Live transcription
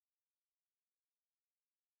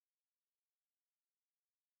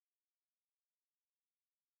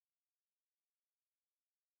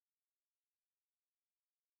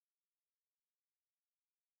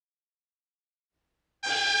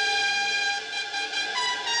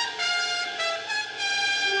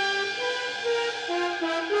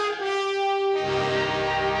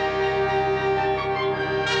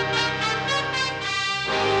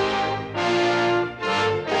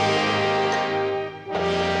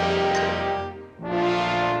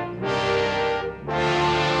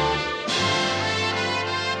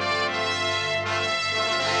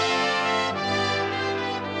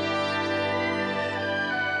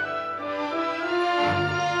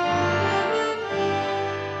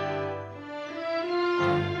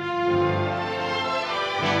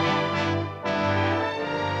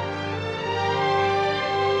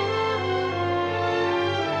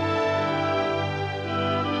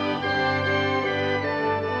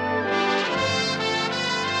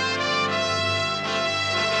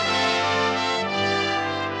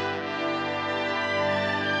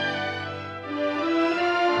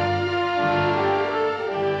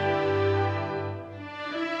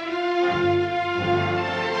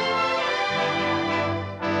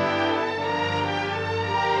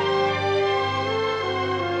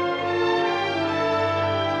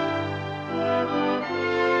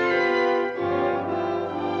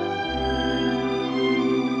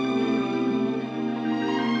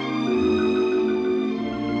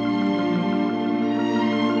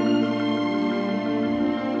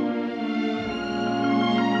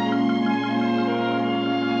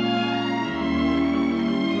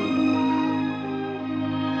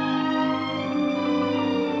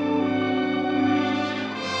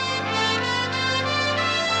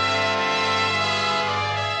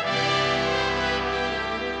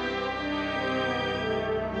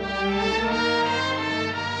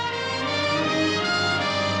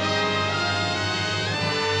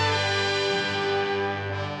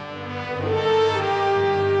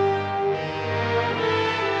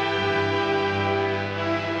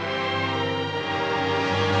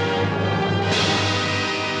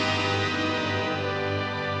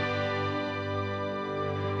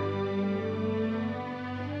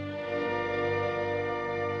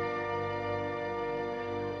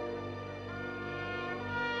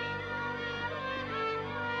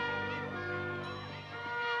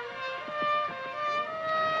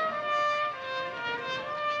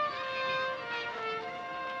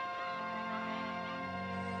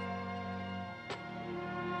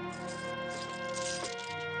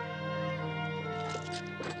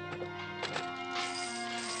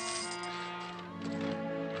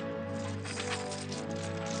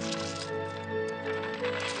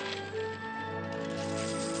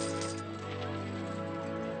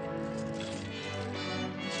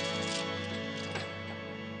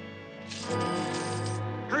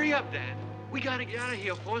Hurry up, Dad. We gotta get out of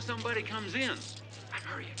here before somebody comes in. I'm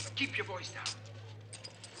hurrying. Keep your voice down.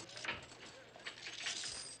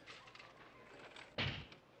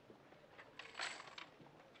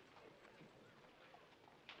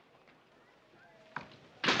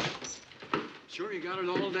 Sure you got it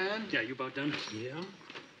all, Dan? Yeah, you about done? Yeah.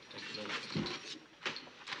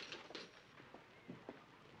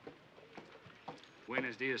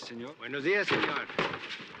 Buenos dias, senor. Buenos dias, senor.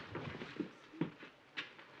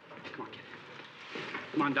 Come on, kid.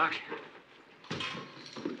 Come on, Doc.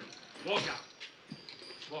 Walk out.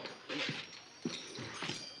 Walk out.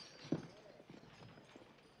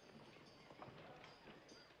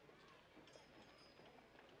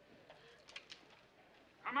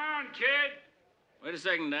 Come on, kid. Wait a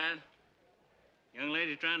second, Dad. Young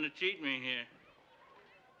lady's trying to cheat me here.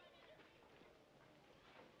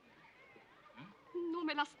 No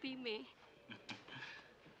me lastime.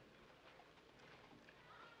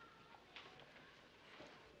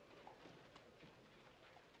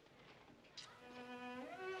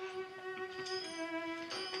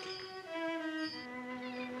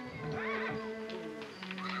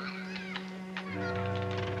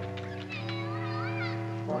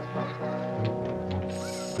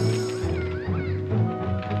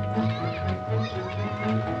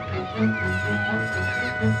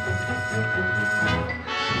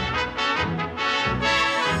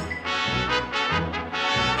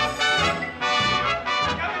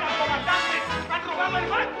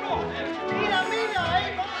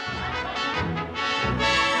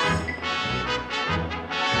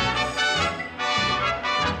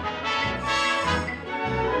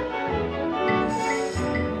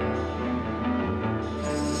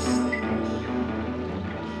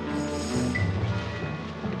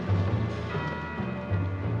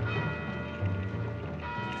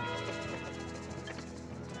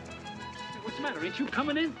 Ain't you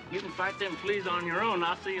coming in? You can fight them fleas on your own.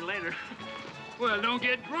 I'll see you later. Well, don't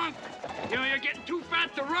get drunk. You know, you're getting too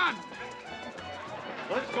fat to run.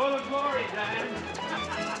 Let's go to glory, Dad.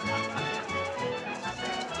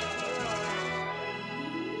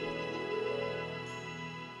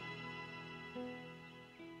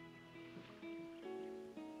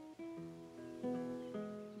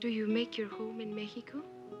 Do you make your home in Mexico?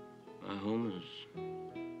 My home is...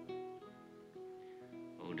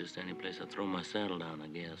 oh, just any place I throw my saddle down, I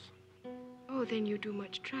guess. Oh, then you do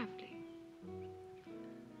much traveling.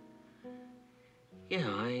 Yeah,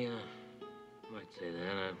 I might say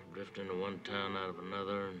that. I drift into one town out of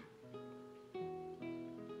another,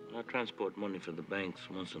 and I transport money for the banks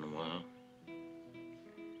once in a while.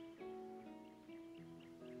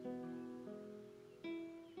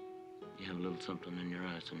 You have a little something in your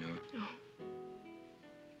eye, senor. Oh.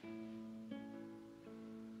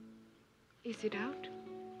 Is it out?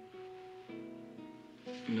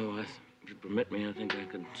 No, if you permit me, I think I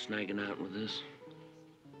could snag it out with this.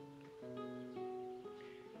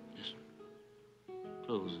 Just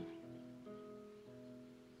close it.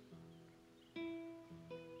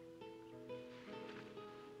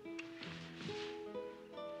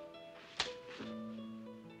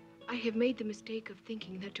 I have made the mistake of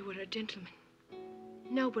thinking that you were a gentleman.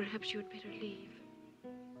 Now perhaps you had better leave.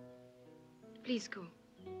 Please go.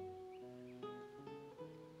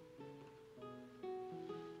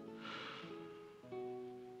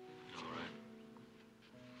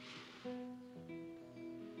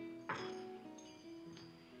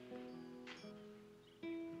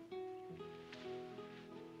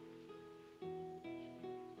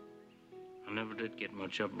 I never did get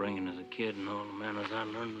much upbringing as a kid, and all the manners I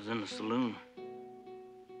learned was in the saloon. I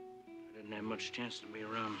didn't have much chance to be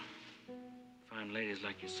around fine ladies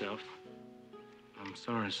like yourself. I'm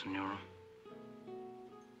sorry, Senora.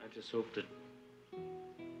 I just hope that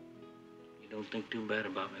you don't think too bad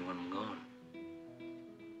about me when I'm gone.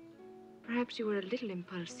 Perhaps you were a little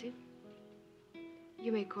impulsive.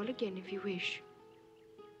 You may call again if you wish.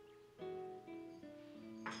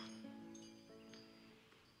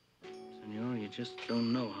 Senora, you just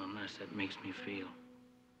don't know how nice that makes me feel.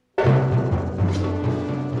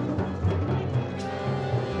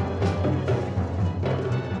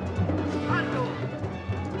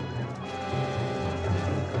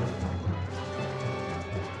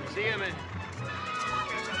 Sígueme.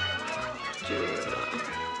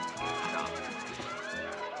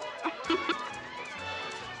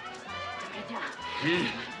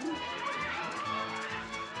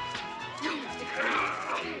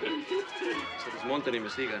 Se desmonten y me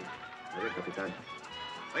sigan. A ver, capitán.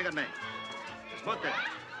 Óiganme. Desmonten.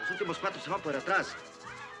 Los últimos 4 se van por atrás.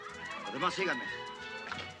 Los demás síganme.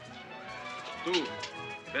 Tú,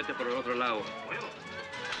 vete por el otro lado.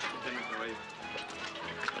 Tenme por ahí.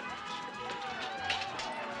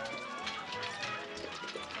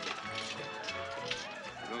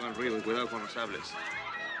 el ruido y cuidado con los sables.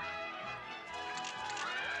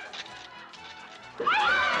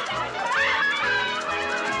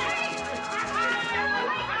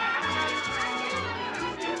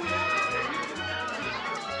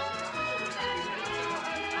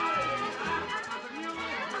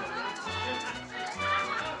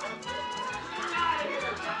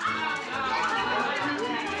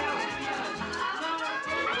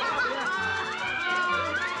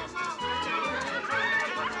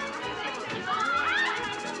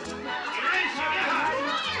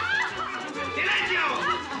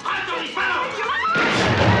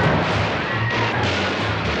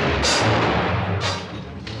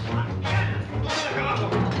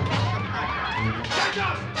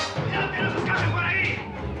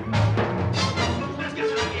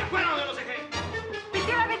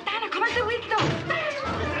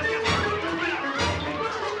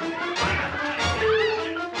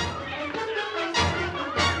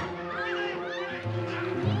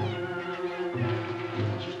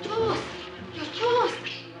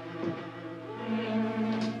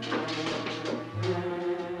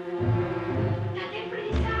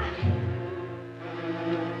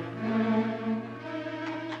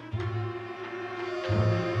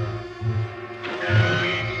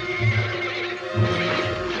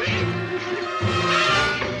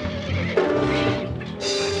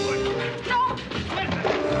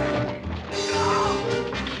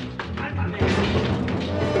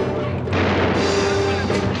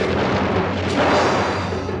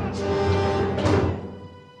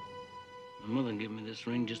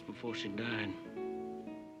 Ring just before she died.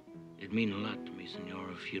 It'd mean a lot to me,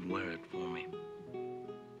 Senora, if you'd wear it for me.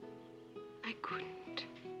 I couldn't.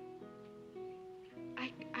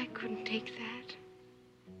 I couldn't take that.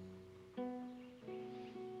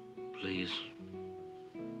 Please.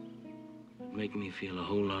 It'd make me feel a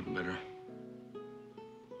whole lot better.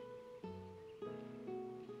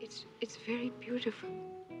 It's very beautiful.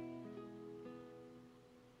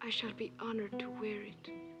 I shall be honored to wear it.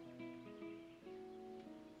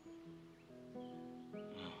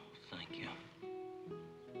 Thank you.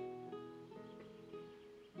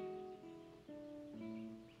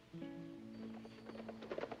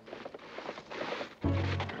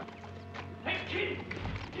 Hey, kid!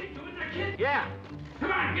 Kid, you in there, kid? Yeah.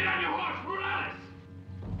 Come on, get on your horse. Rule out.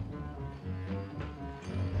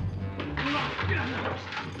 Come on, get on the horse.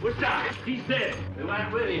 What's that? He's dead. They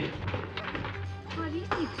went with you. What is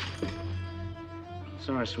it?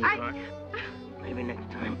 Sorry, sweetheart. Maybe next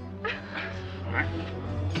time. All right.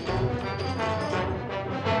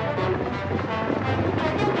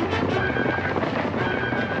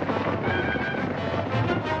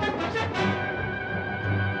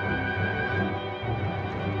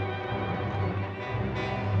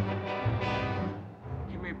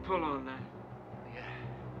 Give me a pull on that. Yeah.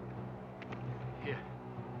 Here.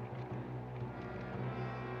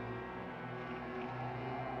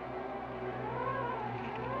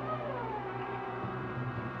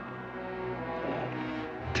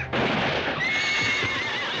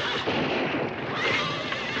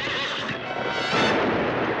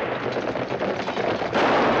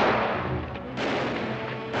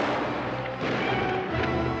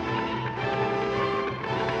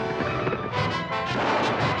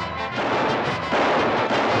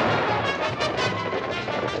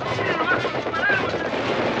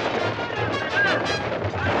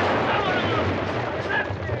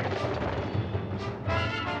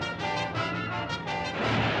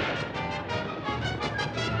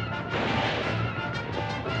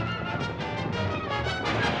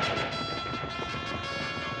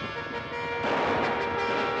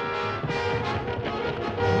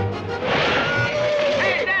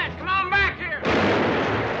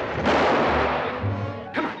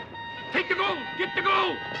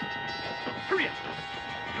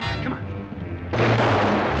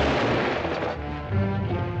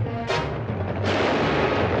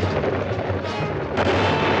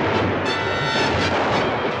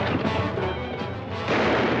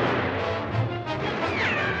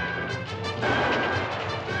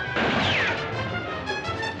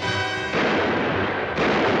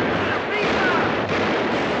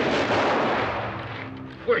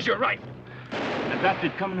 Where's your right? That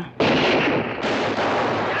bastard coming up.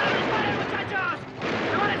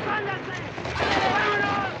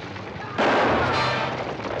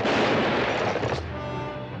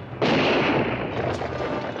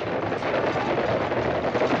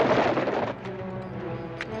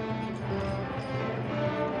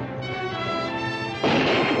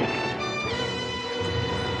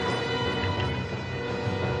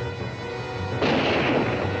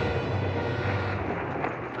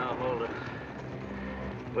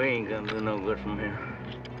 We gonna do no good from here.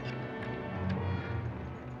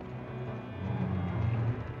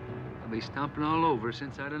 I'll be stomping all over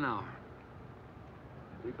since inside an hour.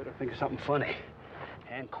 We better think of something funny.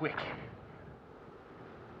 And quick.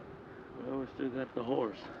 Well, we still got the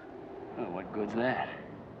horse. Oh, what good's that?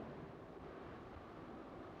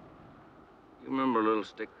 You remember a little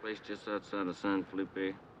stick place just outside of San Felipe?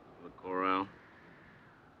 The corral?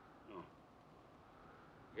 No.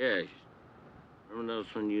 Yeah. Remember that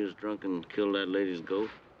was when you was drunk and killed that lady's goat?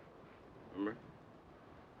 Remember?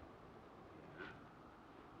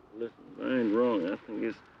 Listen, if I ain't wrong, I think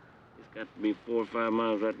it's got to be 4 or 5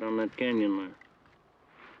 miles right down that canyon there.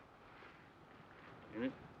 Ain't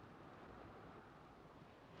it?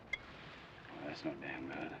 Well, that's not damn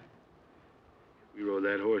good. If we rode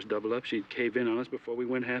that horse double up, she'd cave in on us before we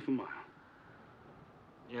went half a mile.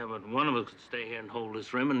 Yeah, but one of us could stay here and hold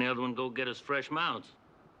this rim, and the other one go get us fresh mounts.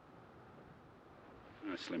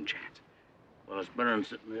 No, slim chance. Well, it's better than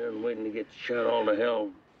sitting there and waiting to get shot all to hell,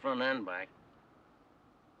 front and back.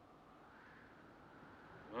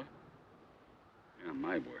 Huh? Yeah,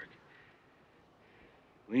 my work.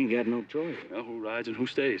 We ain't got no choice. Well, who rides and who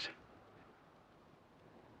stays?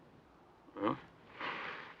 Well,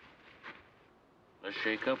 let's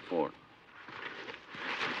shake up for it.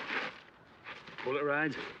 Bullet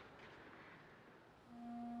rides?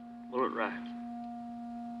 Bullet rides.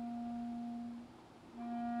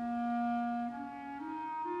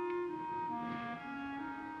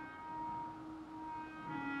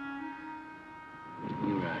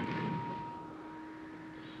 You ride.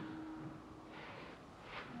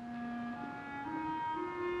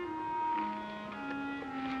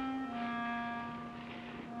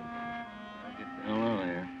 I'll get the hell out of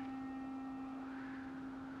here.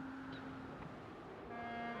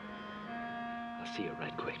 I'll see you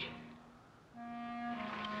right quick.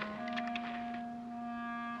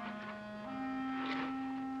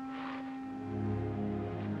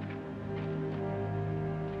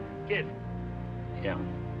 Kid. Yeah.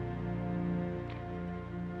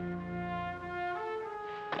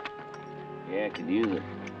 Yeah, I could use it.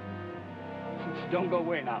 Don't go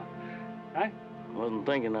away now. Huh? I wasn't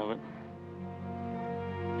thinking of it.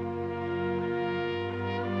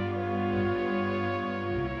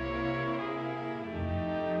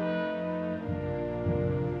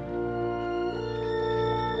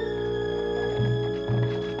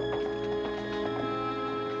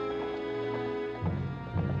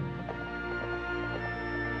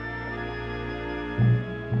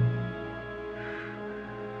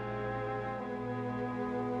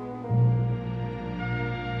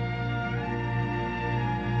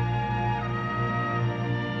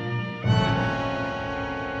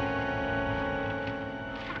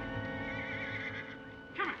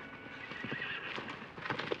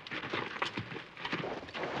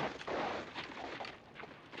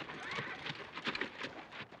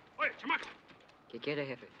 ¿Qué quiere,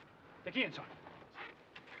 jefe? ¿De quién son?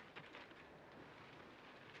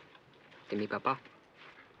 De mi papá.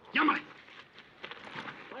 ¡Llámale!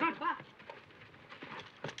 Papá.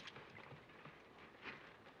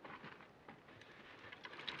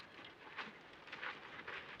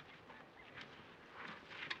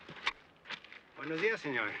 Buenos días,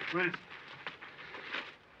 señor. Buenas.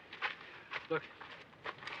 Look.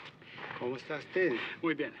 ¿Cómo está usted?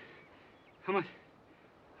 Muy bien. How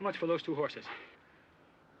much for those 2 horses?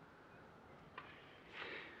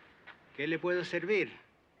 ¿Qué le puedo servir?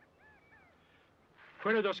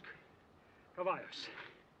 Fueron 2 caballos.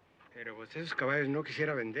 Pero pues esos caballos no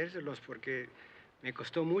quisiera vendérselos porque me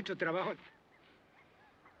costó mucho trabajo.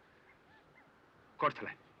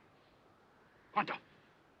 Córtale. ¿Cuánto?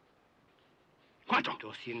 ¿Cuánto?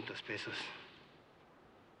 200 pesos.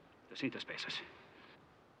 200 pesos.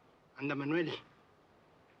 Anda, Manuel.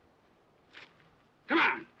 Come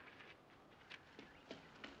on!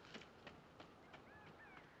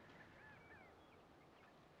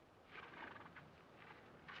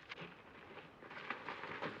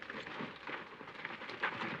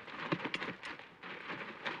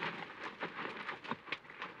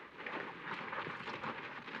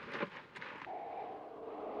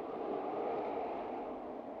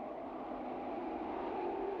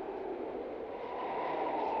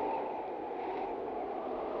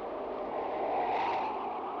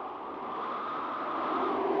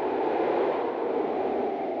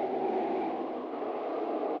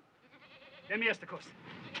 Deme esta cosa.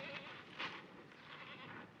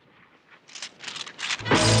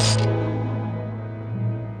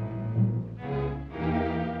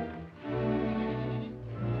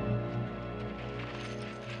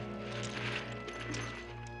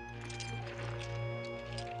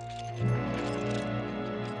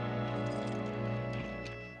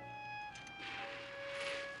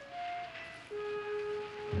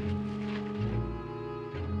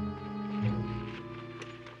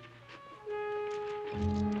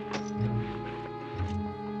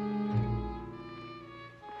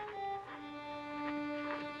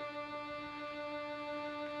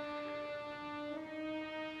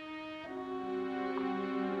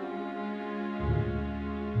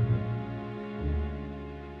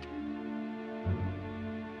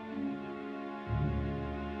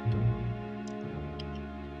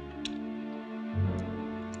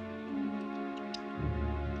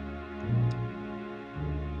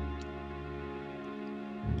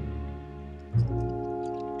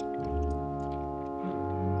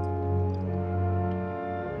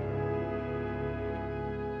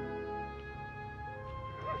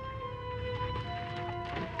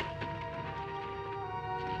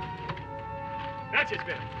 Gracias,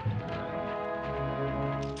 Ben.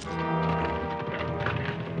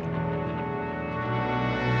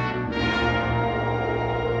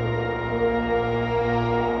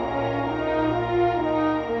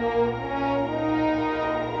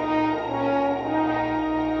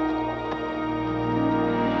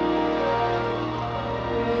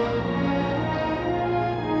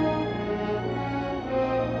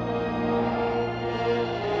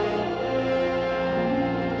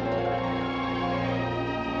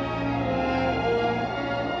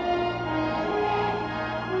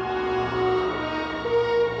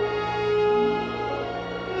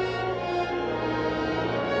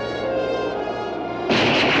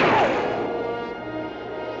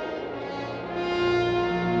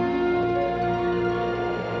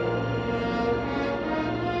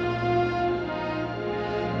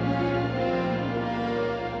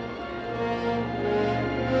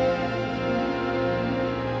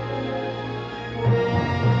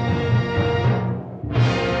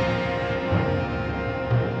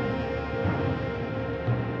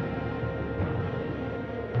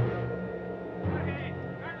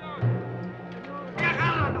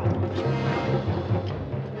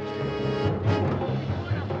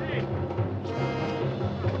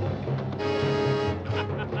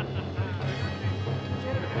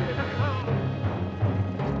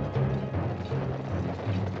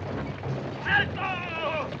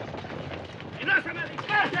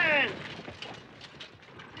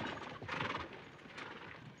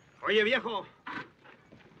 Oye, viejo,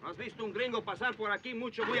 ¿no has visto un gringo pasar por aquí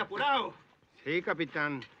mucho, muy apurado? Sí,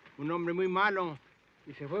 capitán. Un hombre muy malo.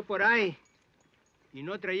 Y se fue por ahí. Y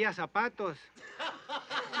no traía zapatos.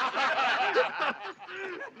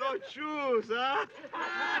 No chus, ¿ah?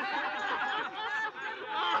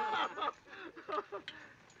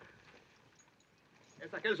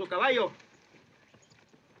 ¿Es aquel su caballo?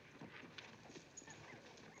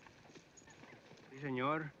 Sí,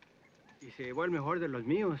 señor. Y se llevó el mejor de los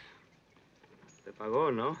míos. Te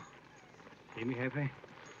pagó, ¿no? Sí, mi jefe.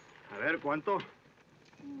 A ver, ¿cuánto?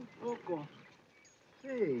 Un poco.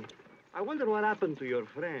 Hey, I wonder what happened to your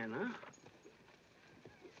friend, huh?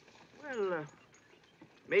 Well,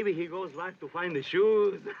 maybe he goes back to find the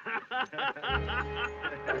shoes.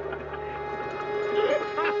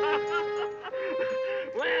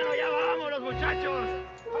 Bueno, ya vámonos, muchachos.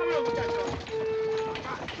 Vámonos, muchachos.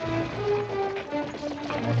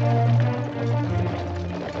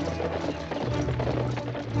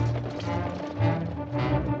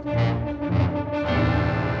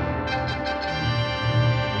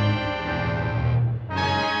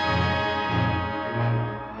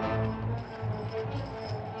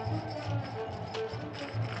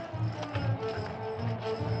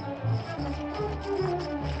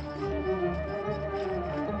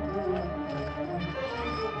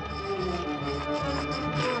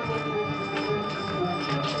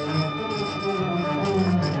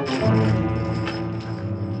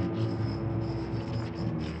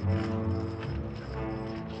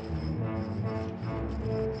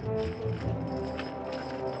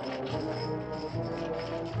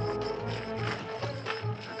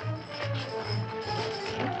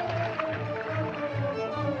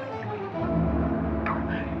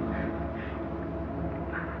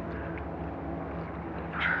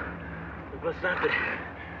 What's that?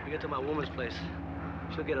 We get to my woman's place.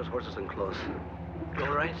 She'll get us horses and clothes. You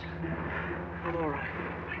all right? I'm all right.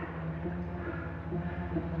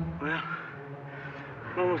 Well,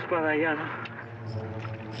 vamos para allá, ¿no?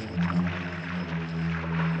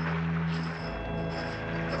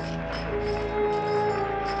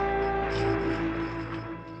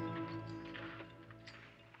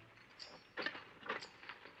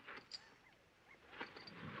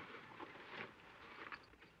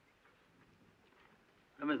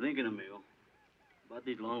 I've been thinking, amigo, about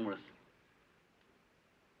these Longworths.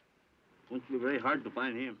 It's going to be very hard to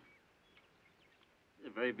find him. It's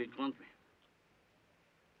a very big country.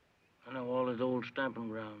 I know all his old stamping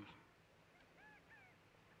grounds.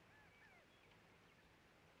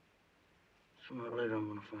 Sooner or later, I'm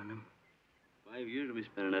gonna find him. 5 years we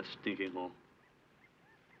spent in that stinking hole.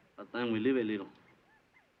 By the time we live a little.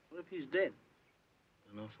 What if he's dead?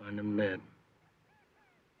 Then I'll find him dead.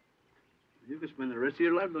 You could spend the rest of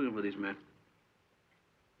your life looking for these men.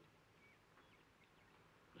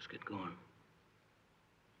 Let's get going.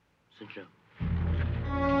 Sit down.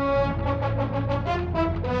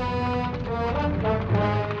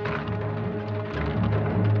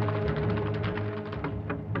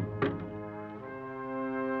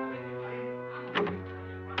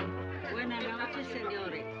 Buenas noches,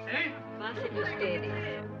 señores. Pasen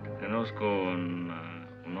ustedes. Conozco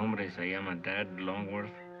un hombre que se llama Dad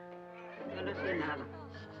Longworth. Yo no sé nada.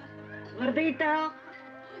 Gordito.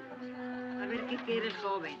 A ver qué quiere el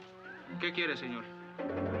joven. ¿Qué quiere, señor?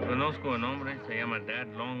 Conozco un hombre que se llama Dad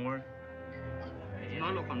Longworth.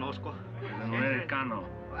 No lo conozco. Es un americano.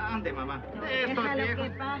 Ande, mamá. No, Estos déjalo viejos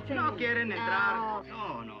que pase. no quieren entrar.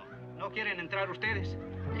 No. No quieren entrar ustedes.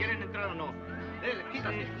 ¿Quieren entrar o no?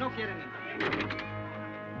 Quítate. No quieren entrar.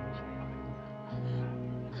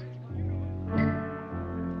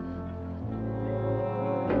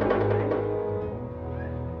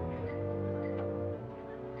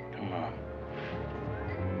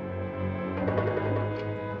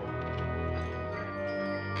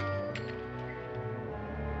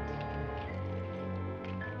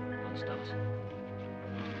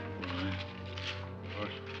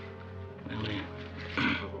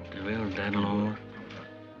 ¿Te veo el Dad Longworth?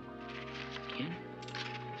 ¿Quién?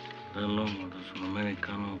 Dad Longworth es un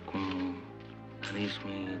americano con nariz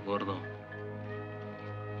muy gordo.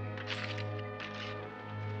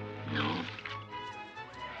 No.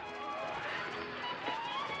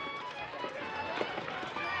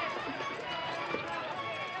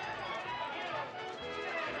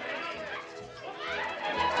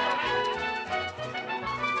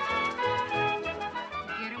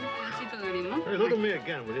 Hey, look at me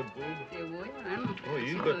again, will you, boob? Te voy a dar un Oh,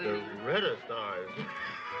 you pedacito got de the limón. reddest eyes.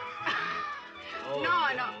 No.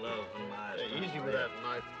 Love in my hey, easy with that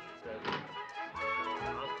knife.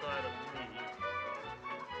 Outside of me.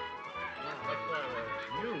 Outside of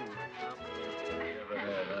you.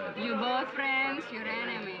 You both friends, you're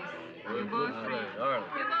enemies. You both friends.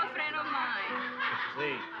 You're both friend of mine.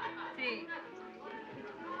 See. See.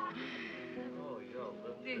 Oh, yo,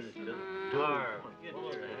 This this man. arm. Get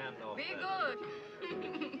your hand off Be that. good.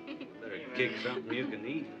 Better kick something you can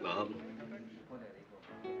eat, Bob.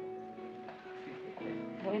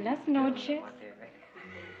 Buenas noches.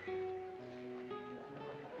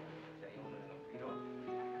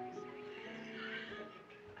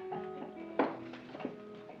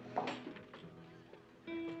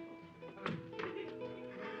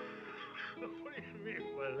 What do you mean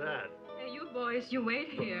by that? Hey, you boys, you wait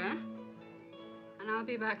here. And I'll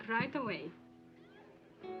be back right away.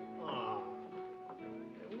 Oh.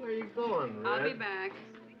 Where are you going, Red? I'll be back.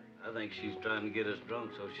 I think she's trying to get us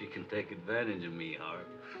drunk so she can take advantage of me, Hart.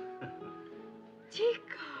 Chico.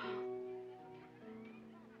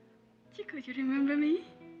 Chico, you remember me?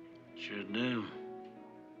 Sure do.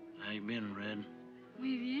 How you been, Red?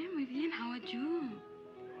 Muy bien, muy bien. How are you?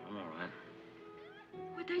 I'm all right.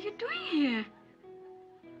 What are you doing here?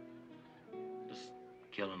 Just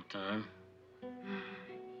killing time.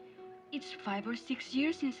 It's 5 or 6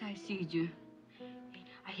 years since I see you. Hey,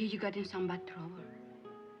 I hear you got in some bad trouble.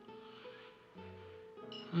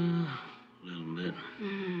 A little bit.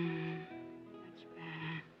 That's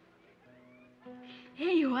bad.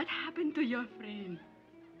 Hey, what happened to your friend?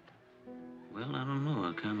 Well, I don't know.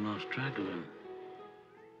 I kind of lost track of him.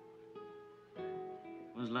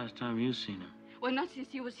 When's the last time you seen him? Well, not since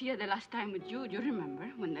he was here the last time with you. You remember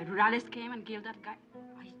when the rurales came and killed that guy?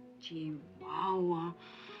 Ay, Chihuahua.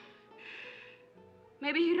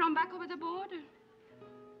 Maybe he ran back over the border.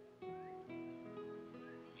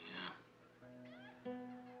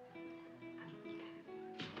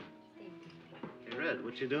 Hey, Red,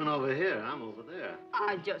 what you doing over here? I'm over there.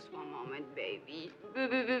 Just one moment, baby.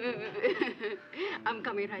 I'm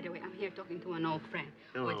coming right away. I'm here talking to an old friend.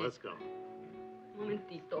 Come on, let's go.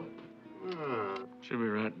 Momentito. She'll be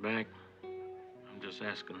right back. I'm just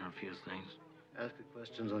asking her a few things. Ask her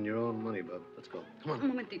questions on your own money, bub. Let's go. Come on.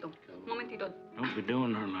 Momentito. Momentito. Don't be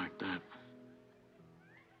doing her like that.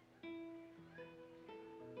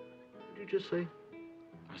 What did you just say?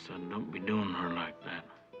 I said, don't be doing her like that.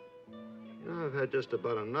 You know, I've had just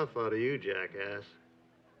about enough out of you, jackass.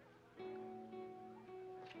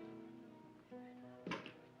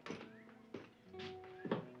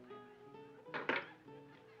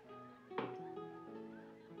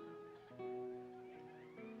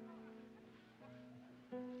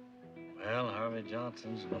 Emery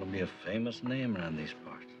Johnson's gonna be a famous name around these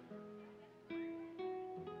parts. You're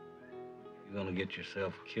gonna get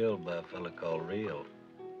yourself killed by a fella called Rio.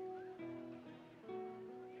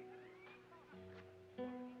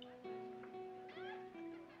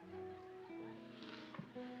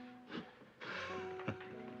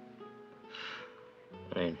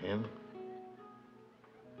 That ain't him.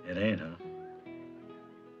 It ain't, huh?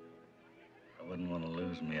 I wouldn't want to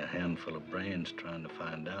lose me a handful of brains trying to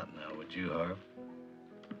find out now, would you, Harv?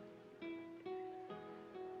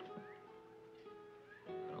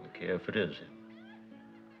 I don't care if it is him.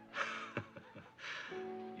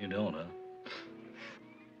 You don't, huh?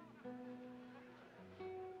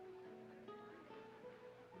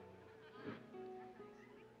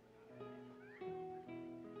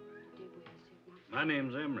 My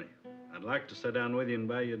name's Emery. I'd like to sit down with you and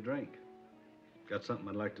buy you a drink. Got something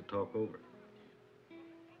I'd like to talk over.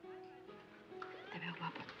 Te veo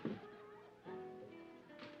guapo.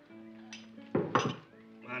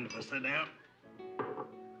 Mind if I sit down?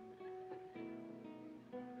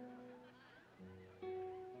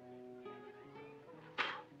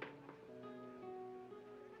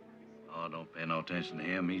 Oh, don't pay no attention to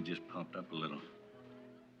him. He's just pumped up a little.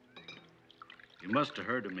 You must have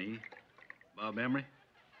heard of me, Bob Emery?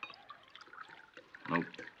 Nope.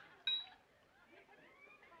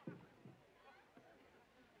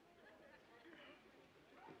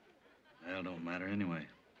 Well, don't matter anyway.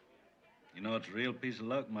 You know, it's a real piece of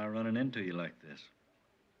luck my running into you like this.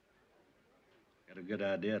 Got a good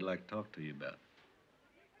idea I'd like to talk to you about.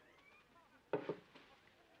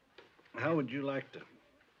 How would you like to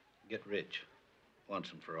get rich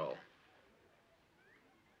once and for all?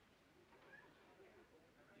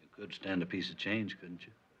 You could stand a piece of change, couldn't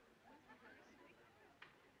you?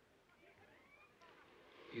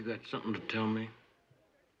 You got something to tell me?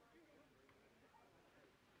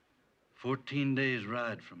 14 days'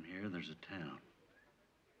 ride from here, there's a town.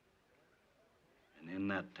 And in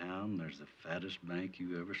that town, there's the fattest bank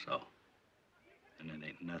you ever saw. And it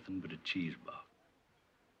ain't nothing but a cheese box.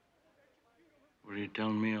 What are you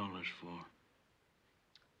telling me all this for?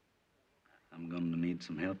 I'm going to need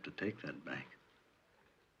some help to take that bank.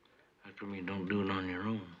 How come you don't do it on your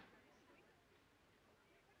own?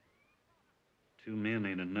 2 men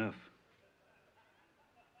ain't enough.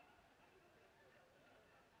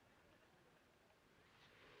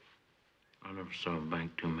 I never saw a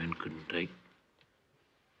bank 2 men couldn't take.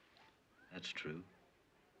 That's true.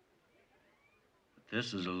 But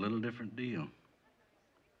this is a little different deal.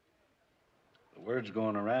 The word's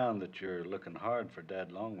going around that you're looking hard for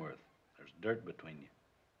Dad Longworth. There's dirt between you.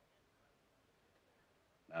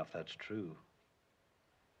 Now, if that's true,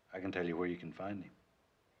 I can tell you where you can find him.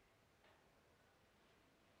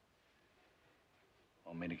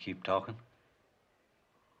 Want me to keep talking?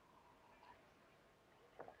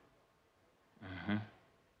 Mm-hmm.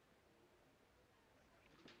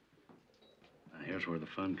 Now, here's where the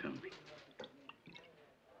fun comes.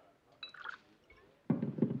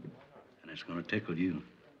 And it's going to tickle you.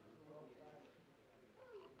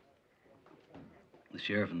 The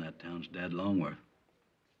sheriff in that town's Dad Longworth.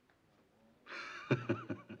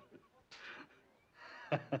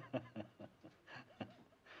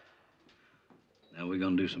 Now we're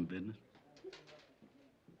going to do some business?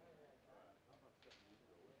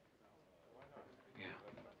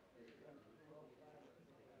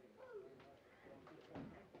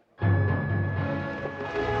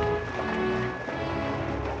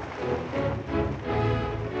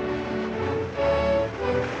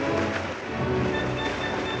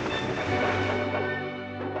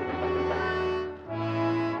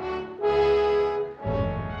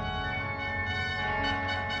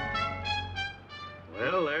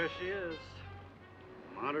 Well, there she is.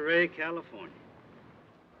 Monterey, California.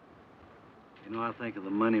 You know, I think of the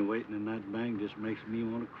money waiting in that bank just makes me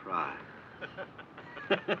want to cry.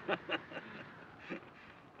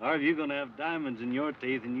 Harv, you're gonna have diamonds in your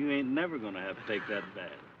teeth and you ain't never gonna have to take that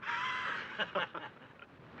bad.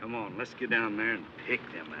 Come on, let's get down there and pick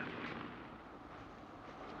them apples.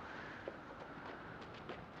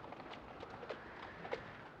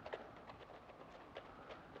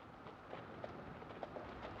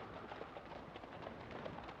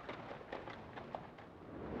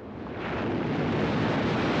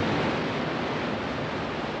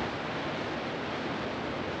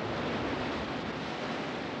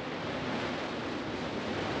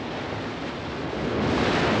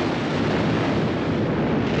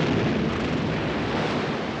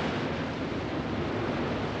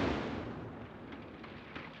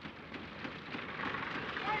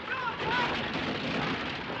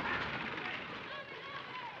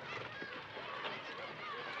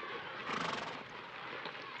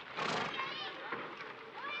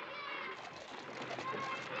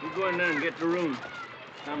 go in there and get the room.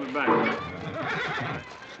 I'll be back.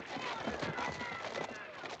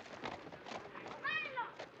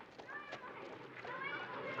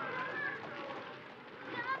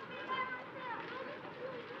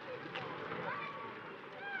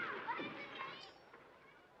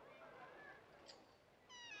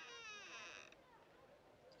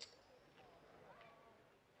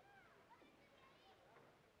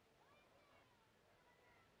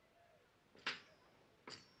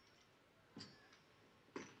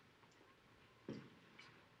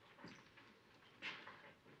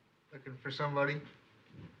 Looking for somebody?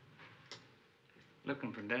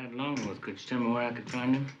 Looking for Dad Longworth. Could you tell me where I could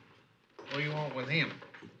find him? What do you want with him?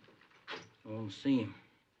 I want to see him.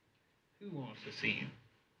 Who wants to see him?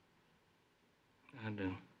 I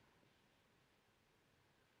do.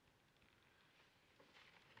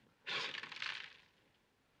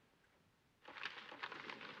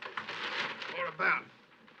 What about?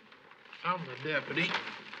 I'm the deputy.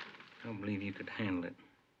 I don't believe you could handle it.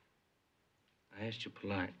 I asked you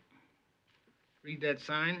polite. Read that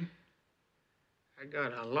sign? I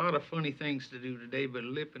got a lot of funny things to do today, but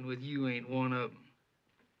lipping with you ain't one of them.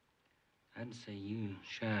 I'd say you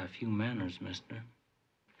shy a few manners, mister.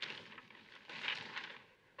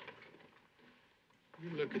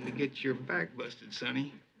 You're looking to get your back busted,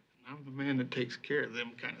 Sonny. I'm the man that takes care of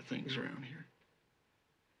them kind of things around here.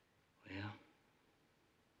 Well,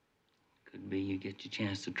 could be you get your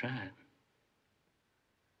chance to try it.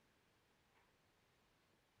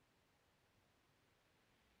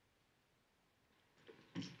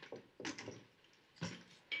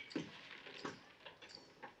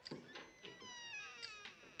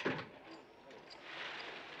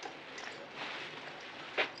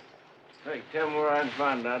 Hey, tell me where I can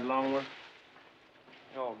find Dad Longworth.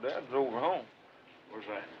 Oh, Dad's over home. Where's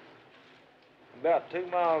that? About 2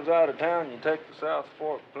 miles out of town, you take the South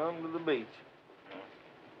Fork plumb to the beach.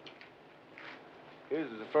 His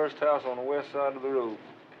is the first house on the west side of the road.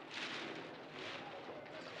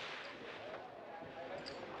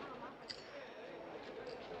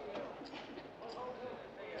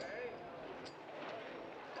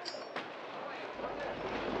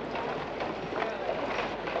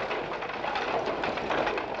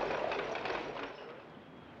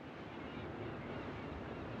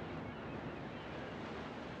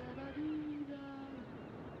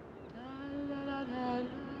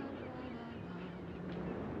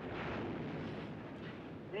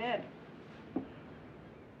 Dad,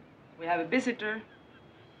 we have a visitor.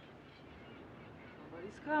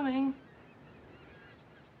 Somebody's coming.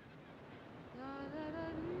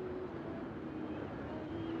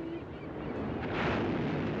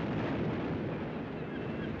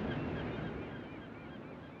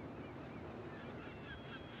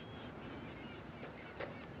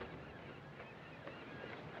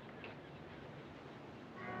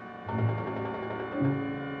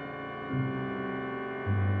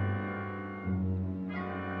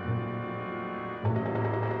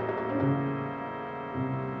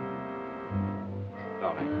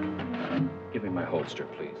 Give me my holster,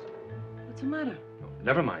 please. What's the matter? No,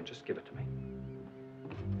 never mind. Just give it to me.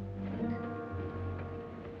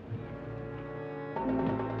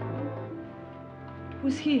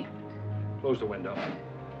 Who's he? Close the window.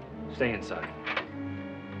 Stay inside.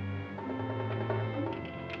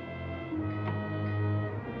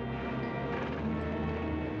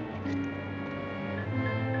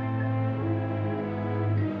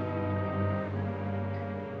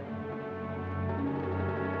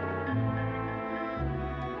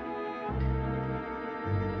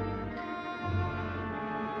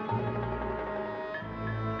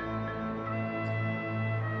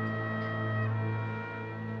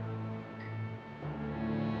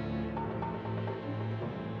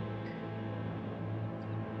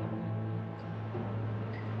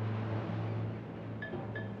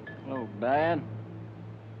 Hello, Dad.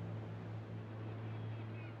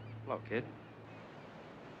 Hello, kid.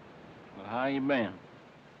 Well, how you been?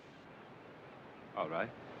 All right.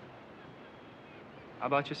 How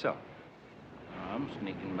about yourself? I'm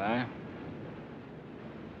sneaking by.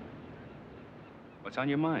 What's on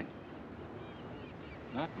your mind?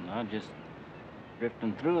 Nothing. I just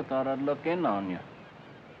drifting through. I thought I'd look in on you.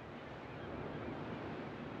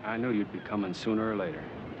 I knew you'd be coming sooner or later.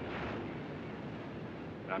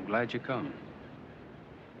 But I'm glad you come.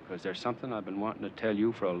 Because there's something I've been wanting to tell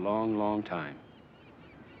you for a long, long time.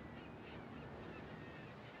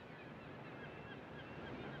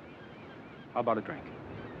 How about a drink?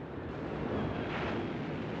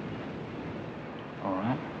 All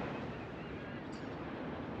right.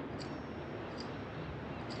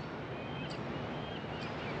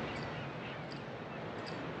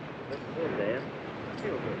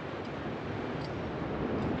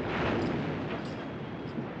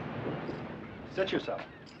 Sit yourself.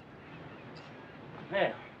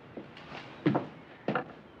 Yeah.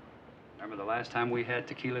 Remember the last time we had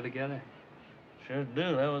tequila together? Sure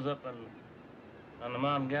do. That was up on the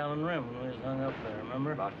Mount Gallon Rim when we was hung up there,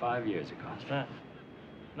 remember? About 5 years ago. That's right.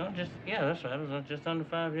 No, yeah, that's right. It was just under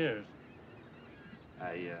 5 years.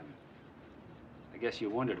 I guess you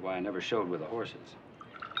wondered why I never showed with the horses.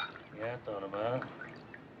 Yeah, I thought about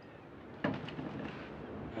it.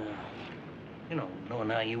 You know, knowing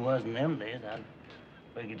how you was in them days, I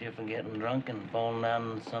figured you for getting drunk and falling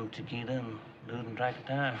down in some chiquita and losing track of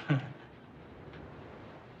time.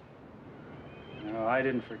 No, I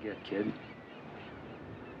didn't forget, kid.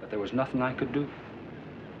 But there was nothing I could do.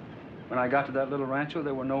 When I got to that little rancho,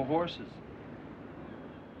 there were no horses.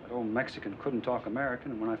 That old Mexican couldn't talk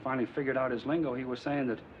American, and when I finally figured out his lingo, he was saying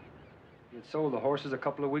that he had sold the horses a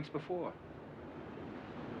couple of weeks before.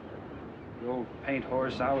 The old paint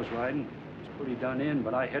horse I was riding was pretty done in,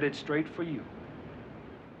 but I headed straight for you.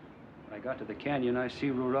 When I got to the canyon, I see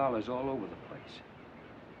rurales all over the place.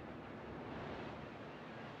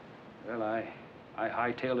 Well, I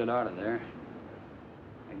hightailed it out of there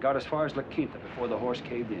and got as far as La Quinta before the horse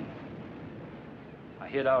caved in. I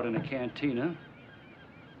hid out in a cantina, and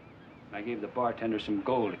I gave the bartender some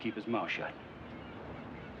gold to keep his mouth shut.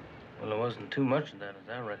 Well, there wasn't too much of that, as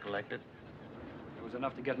I recollect it. It was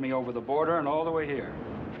enough to get me over the border and all the way here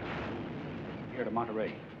to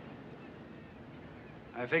Monterey.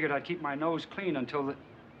 I figured I'd keep my nose clean until that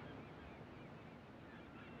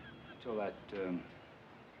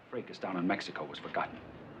fracas down in Mexico was forgotten.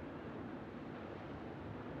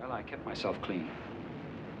 Well, I kept myself clean.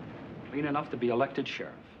 Clean enough to be elected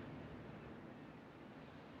sheriff.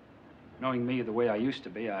 Knowing me the way I used to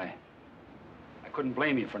be, I couldn't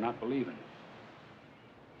blame you for not believing.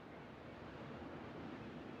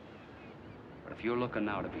 But if you're looking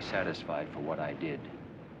now to be satisfied for what I did,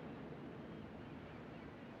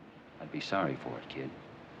 I'd be sorry for it, kid.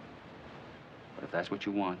 But if that's what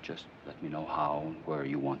you want, just let me know how and where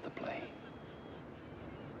you want the play.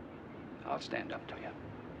 I'll stand up to you.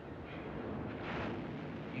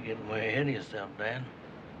 You're getting way ahead of yourself, Dad.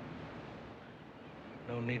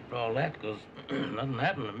 No need for all that, because nothing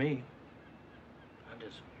happened to me. I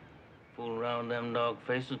just fooled around them dog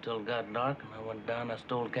faces till it got dark, and I went down and I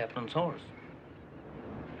stole the captain's horse.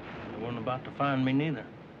 They weren't about to find me neither.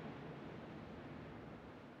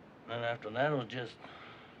 And after that, it was just,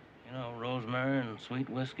 you know, rosemary and sweet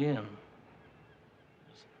whiskey and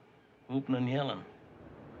just whooping and yelling.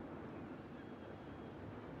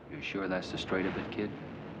 You sure that's the straight of it, kid?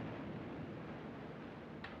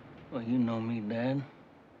 Well, you know me, Dad.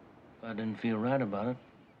 If I didn't feel right about it,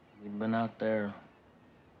 we'd been out there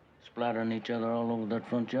splattering each other all over that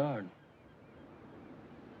front yard.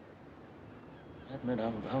 I admit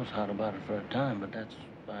I was hot about it for a time, but that's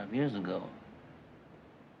 5 years ago.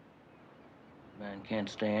 Man can't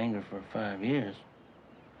stay angry for 5 years.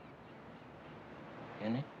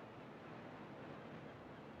 Can he?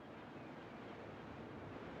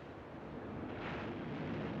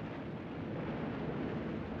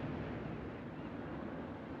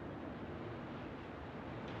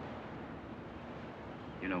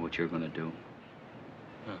 You know what you're gonna do?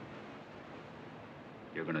 Huh.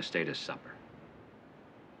 You're gonna stay to supper.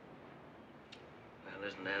 Well,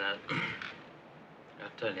 listen, Dad, I'll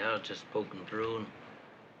tell you, I was just poking through and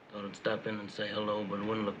thought I'd stop in and say hello, but it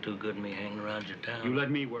wouldn't look too good me hanging around your town. You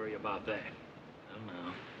let me worry about that. Well,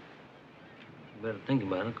 now, you better think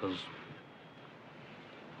about it, because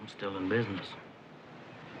I'm still in business.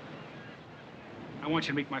 I want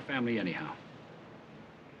you to meet my family anyhow.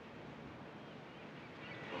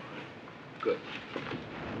 Good.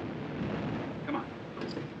 Come on.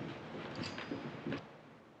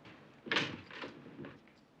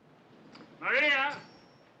 Maria!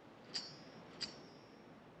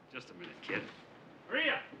 Just a minute, kid.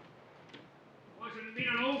 Maria! I want you to meet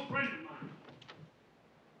an old friend of mine.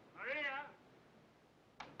 Maria!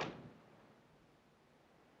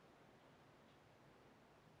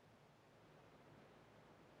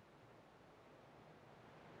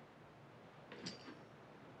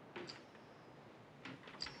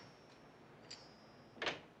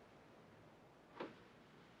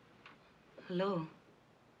 Hello.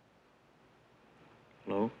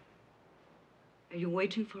 Hello? Are you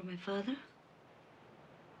waiting for my father?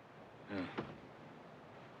 Yeah.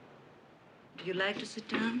 Do you like to sit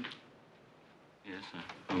down? Yes,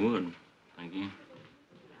 I would. Thank you.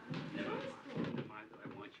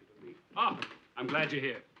 Oh, I'm glad you're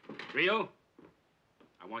here. Rio,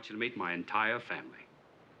 I want you to meet my entire family.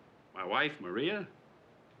 My wife, Maria.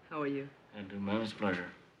 How are you? I do, ma'am. It's a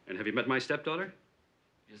pleasure. And have you met my stepdaughter?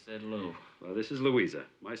 Just said hello. Well, this is Louisa,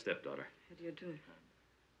 my stepdaughter. How do you do?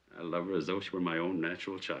 I love her as though she were my own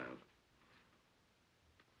natural child.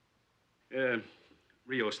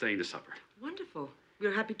 Rio's staying to supper. Wonderful.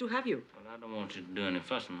 We're happy to have you. Well, I don't want you to do any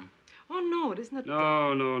fussing. Oh, no, it is not.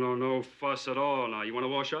 No fuss at all. Now, you want to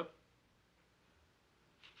wash up?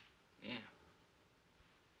 Yeah.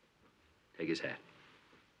 Take his hat.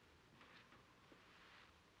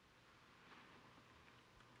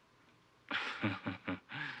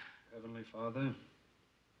 Heavenly Father,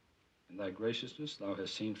 in thy graciousness, thou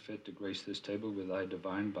hast seen fit to grace this table with thy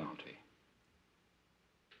divine bounty.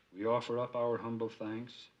 We offer up our humble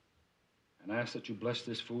thanks and ask that you bless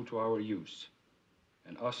this food to our use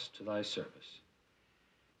and us to thy service.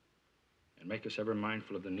 And make us ever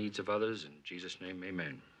mindful of the needs of others. In Jesus' name,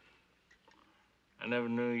 amen. I never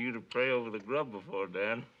knew you to pray over the grub before,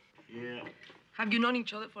 Dad. Yeah. Have you known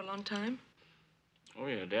each other for a long time? Oh,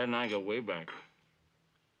 yeah, Dad and I go way back.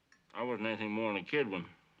 I wasn't anything more than a kid when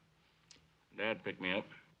Dad picked me up.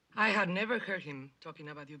 I had never heard him talking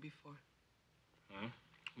about you before. Huh?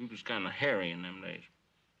 He was kind of hairy in them days.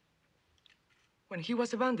 When he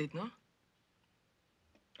was a bandit, no?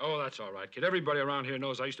 Oh, that's all right, kid. Everybody around here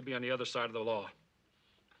knows I used to be on the other side of the law.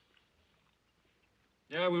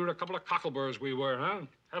 Yeah, we were a couple of cockleburrs, we were, huh?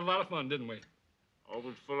 Had a lot of fun, didn't we?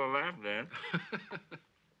 Always full of laugh, Dad.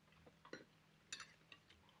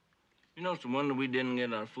 You know, it's a wonder we didn't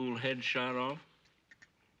get our fool head shot off.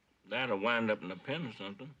 That'd wind up in a pen or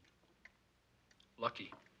something.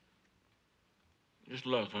 Lucky. Just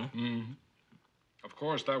luck, huh? Mm-hmm. Of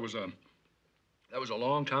course, that was a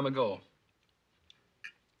long time ago.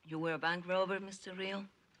 You were a bank robber, Mr. Rio?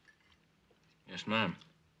 Yes, ma'am.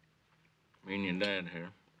 Me and your dad here.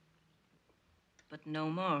 But no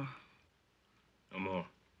more. No more.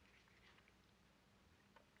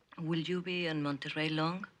 Will you be in Monterrey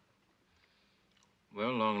long?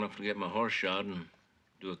 Well, long enough to get my horse shod and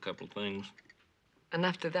do a couple things. And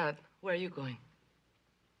after that, where are you going?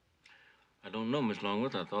 I don't know, Miss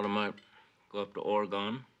Longworth. I thought I might go up to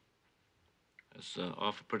Oregon. It's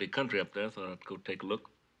awful pretty country up there. Thought I'd go take a look.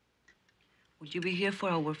 Will you be here for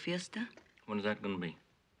our fiesta? When is that going to be?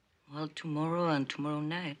 Well, tomorrow and tomorrow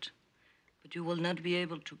night. But you will not be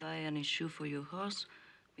able to buy any shoe for your horse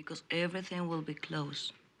because everything will be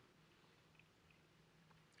closed.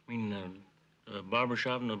 I mean, the barber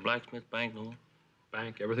shop and the blacksmith bank, no?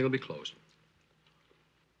 Bank, everything will be closed.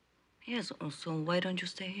 Yes, so why don't you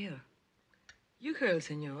stay here? You heard,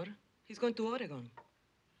 senor. He's going to Oregon.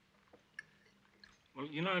 Well,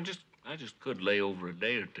 you know, I just could lay over a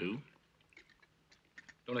day or two.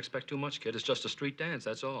 Don't expect too much, kid. It's just a street dance,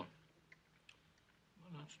 that's all.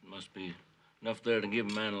 Well, that must be enough there to give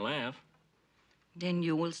a man a laugh. Then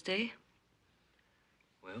you will stay?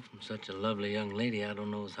 Well, from such a lovely young lady, I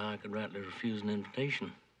don't know as how I could rightly refuse an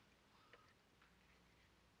invitation.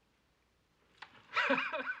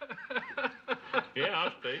 Yeah,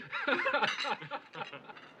 I'll stay.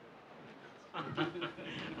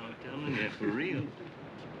 I'm telling you, for real.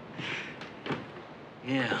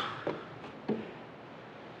 Yeah.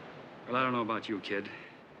 Well, I don't know about you, kid,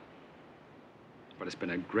 but it's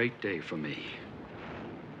been a great day for me.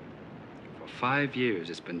 For 5 years,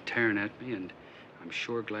 it's been tearing at me, and I'm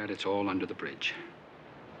sure glad it's all under the bridge.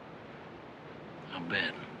 I'll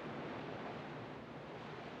bet.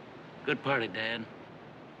 Good party, Dad.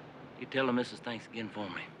 You tell the missus thanks again for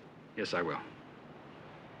me. Yes, I will.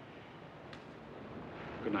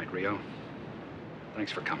 Good night, Rio.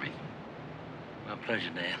 Thanks for coming. My pleasure,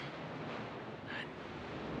 Dad.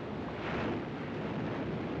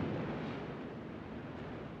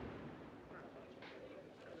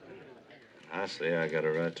 I say I got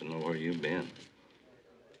a right to know where you've been.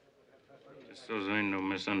 Just so there ain't no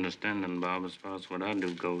misunderstanding, Bob, as far as what I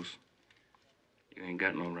do goes. You ain't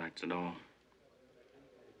got no rights at all.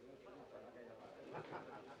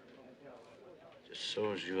 Just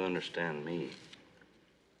so as you understand me.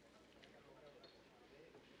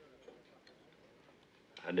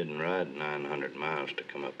 I didn't ride 900 miles to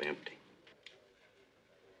come up empty.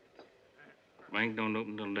 Bank don't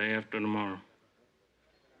open till day after tomorrow.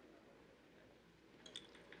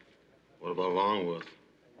 What about Longworth?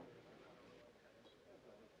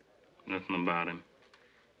 Nothing about him.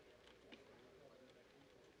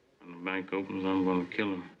 When the bank opens, I'm gonna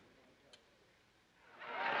kill him.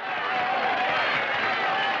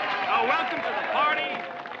 Now, welcome to the party,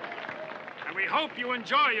 and we hope you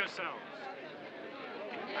enjoy yourselves.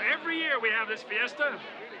 Now, every year we have this fiesta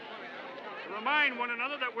to remind one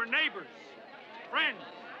another that we're neighbors, friends.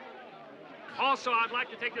 Also, I'd like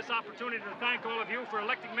to take this opportunity to thank all of you for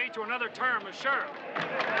electing me to another term as sheriff.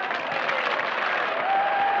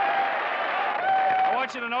 I want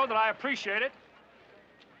want you to know that I appreciate it,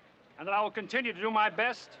 and that I will continue to do my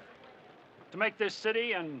best to make this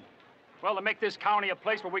city and, well, to make this county a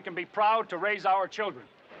place where we can be proud to raise our children.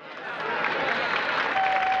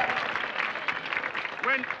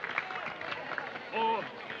 Oh,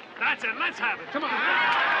 that's it. Let's have it. Come on.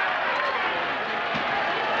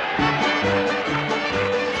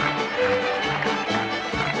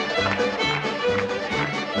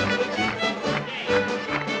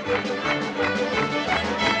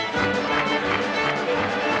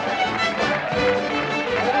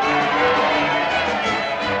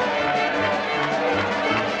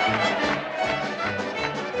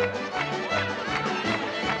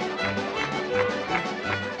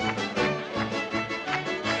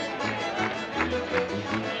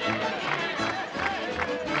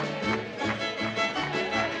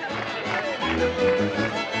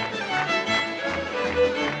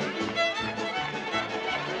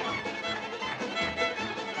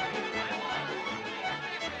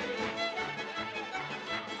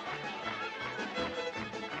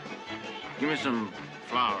 Give me some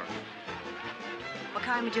flowers. What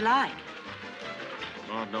kind would you like?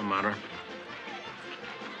 Oh, it don't matter.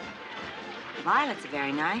 Violets are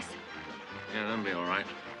very nice. Yeah, that'll be all right.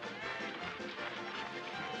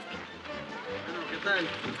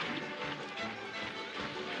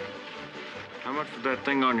 How much for that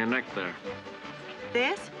thing on your neck there?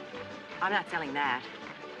 This? I'm not selling that.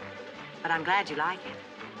 But I'm glad you like it.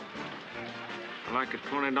 I like it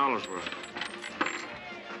 $20 worth.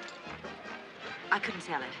 I couldn't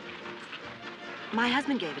sell it. My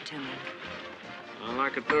husband gave it to me. I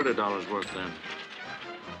like it $30 worth then.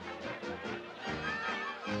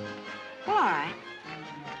 Well, all right.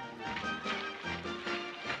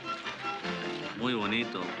 Muy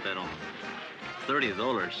bonito, pero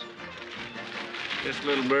 $30. This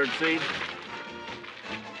little bird seed?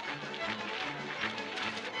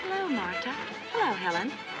 Hello, Marta. Hello,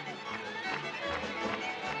 Helen.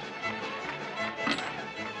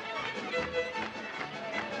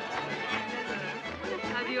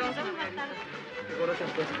 Adios.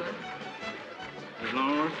 Miss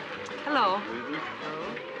Longworth? Hello.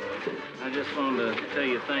 I just wanted to tell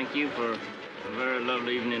you thank you for a very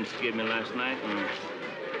lovely evening to give me last night, and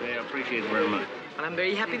I appreciate it very much. And I'm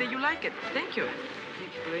very happy that you like it. Thank you.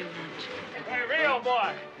 Thank you very much. Hey, Rio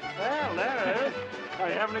boy. Well, there it is. Are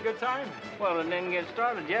you having a good time? Well, it didn't get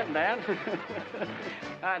started yet, Dad.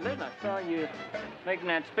 I saw you making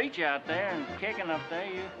that speech out there and kicking up there.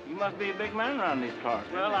 You must be a big man around these parts.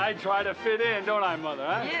 Well, I try to fit in, don't I, Mother,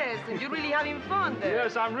 huh? Yes, and you're really having fun there.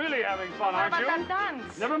 Yes, I'm really having fun, aren't you? What about that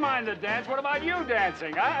dance? Never mind the dance. What about you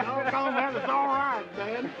dancing, huh? Oh, that is all right,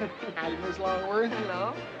 Dad. Howdy, Miss Longworth.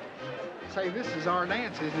 Hello. Say, this is our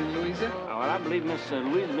dance, isn't it, Louisa? Oh, well, I believe Miss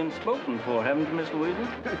Louisa's been spoken for, haven't you, Miss Louisa?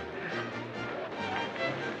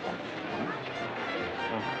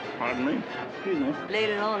 Pardon me? Excuse me.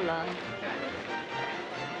 Later on, Lon.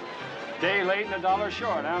 Day late and $1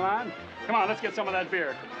 short, huh, Lon? Come on, let's get some of that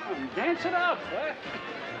beer. Come on, dance it up, huh?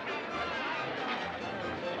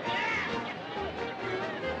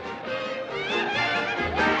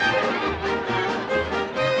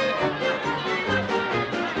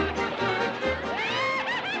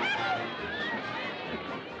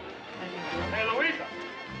 Hey, Louisa.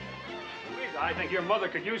 Louisa, I think your mother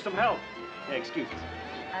could use some help. Hey, excuse us.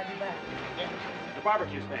 I'll be back. The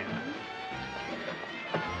barbecue stand.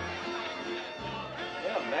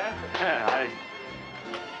 Yeah, Dad.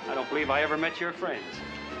 I don't believe I ever met your friends.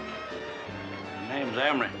 My name's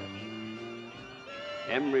Emery.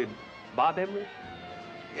 Emery, Bob Emery?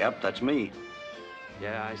 Yep, that's me.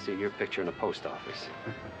 Yeah, I see your picture in the post office.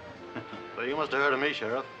 Well, you must have heard of me,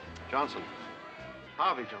 Sheriff. Johnson.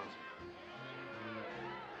 Harvey Johnson.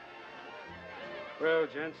 Well,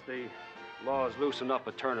 gents, the law's loosened up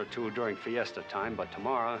a turn or two during fiesta time, but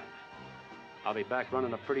tomorrow I'll be back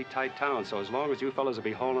running a pretty tight town, so as long as you fellas will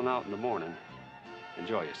be holding out in the morning,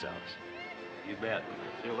 enjoy yourselves. You bet.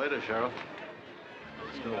 See you later, Sheriff.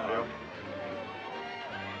 See you later.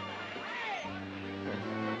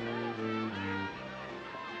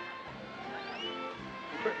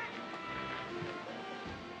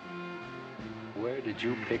 Where did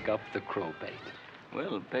you pick up the crow bait?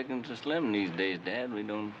 Well, pickings are slim these days, Dad. We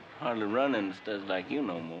don't hardly run into studs like you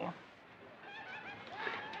no more.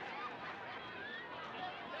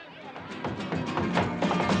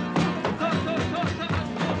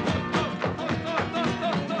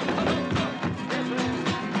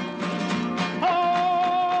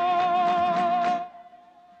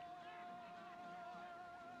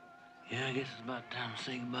 Yeah, I guess it's about time to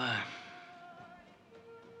say goodbye.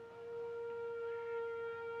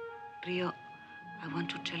 Rio, I want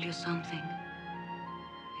to tell you something.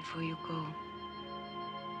 before you go.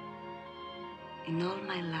 In all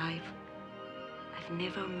my life, I've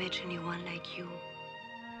never met anyone like you.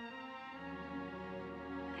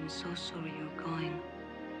 I'm so sorry you're going,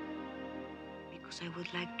 because I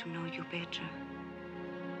would like to know you better.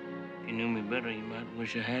 If you knew me better, you might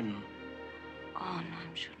wish I hadn't. Oh, no,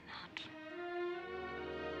 I'm sure not.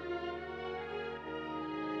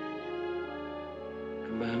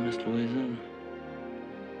 Goodbye, Miss Louisa.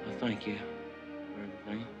 I thank you for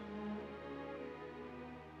everything.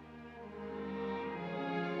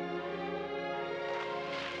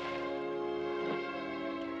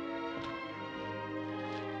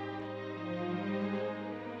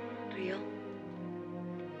 Rio?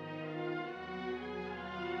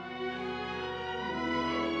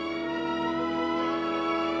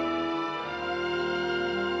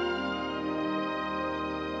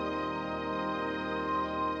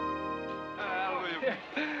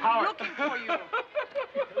 Howard. Looking for you.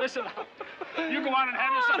 Listen, you go on and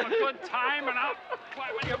have yourself a good time, and I'll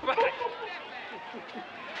fly when you're back.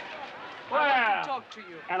 I want to talk to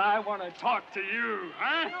you. And I want to talk to you,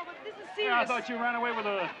 huh? No, but this is Yeah, serious. I thought you ran away with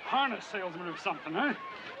a harness salesman or something, huh?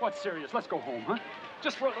 What's serious? Let's go home, huh?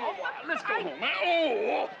 Just for a little while. Let's go home,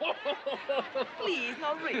 huh? Oh! Please,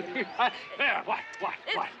 no, really. There, what?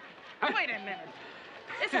 Huh? Wait a minute.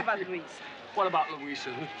 It's about Louisa. What about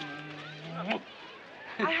Louisa?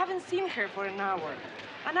 I haven't seen her for an hour.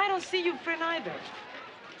 And I don't see your friend either.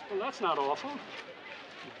 Well, that's not awful.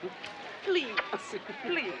 Please,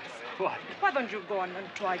 please. What? Why don't you go and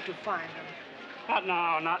try to find them? Not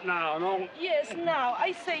now, no. Yes, now.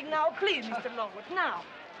 I say now. Please, Mr. Longworth, now.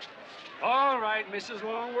 All right, Mrs.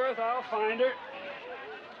 Longworth, I'll find her.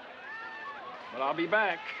 But I'll be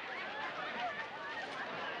back.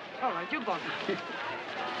 All right, you go now.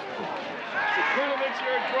 Kulovitz,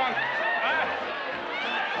 you're drunk. Huh?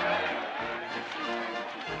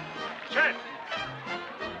 Chet!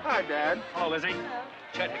 Hi, Dad. Oh, Lizzie.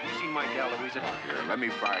 Chet, have you seen my gal, Louisa? Here, let me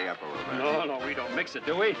fry you up a little bit. No, we don't mix it,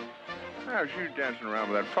 do we? Oh, she was dancing around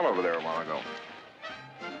with that fellow over there a while ago.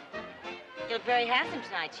 You look very handsome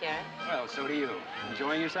tonight, Sheriff. Well, so do you.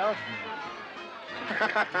 Enjoying yourself?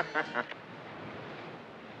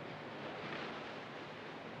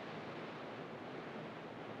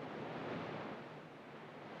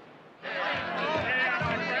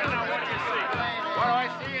 What do I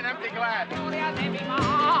see? An empty glass.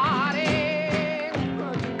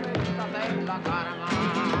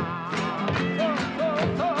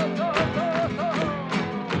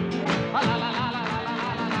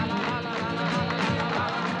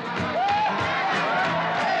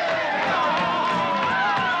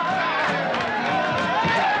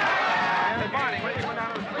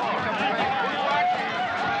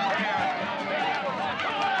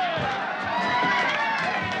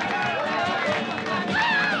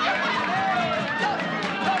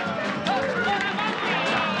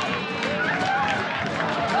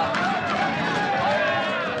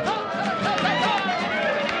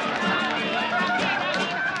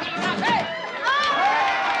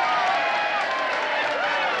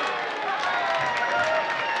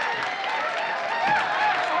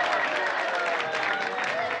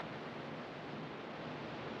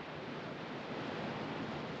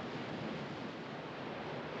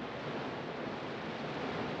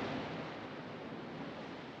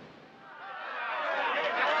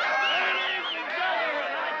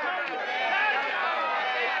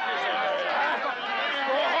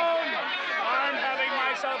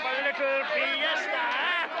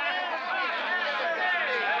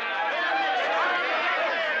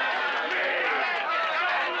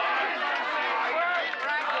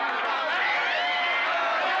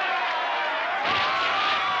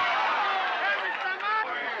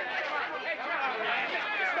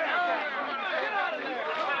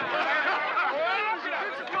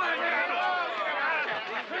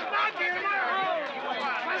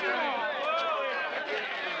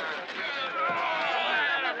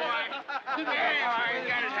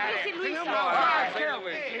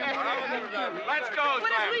 Let's go,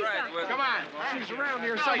 Come on. She's around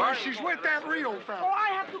here somewhere. She's with that Rio fellow. Oh, I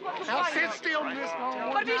have to go to Now find sit her. still, Miss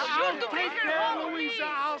Longworth. But be sure to take take her care of home, Louisa. please.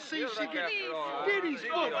 I'll see if she gets Diddy's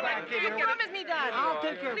foot back in You her. promised me that. I'll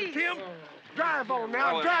take care of Please. it. Tim, drive on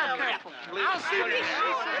now. Drive careful. I'll see if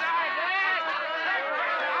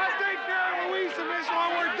I'll take care of Louisa, Miss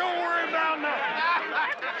Longworth. Don't worry about nothing.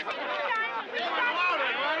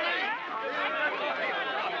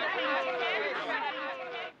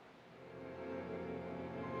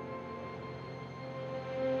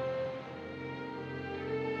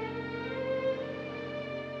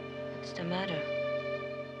 What's the matter?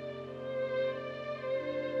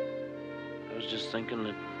 I was just thinking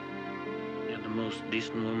that most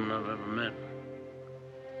decent woman I've ever met.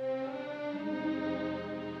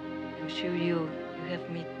 I'm sure you have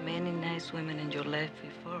met many nice women in your life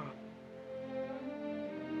before.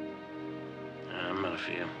 I met a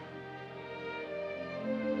few.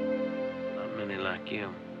 Not many like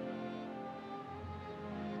you.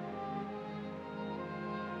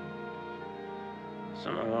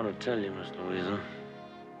 Something I want to tell you, Miss Louisa.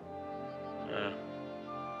 I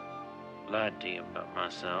lied to you about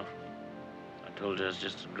myself. I told you I was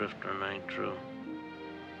just a drifter, and that ain't true.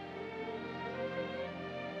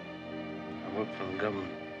 I work for the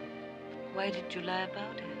government. Why did you lie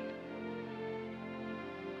about it?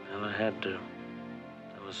 Well, I had to.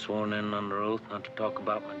 I was sworn in under oath not to talk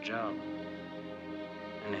about my job.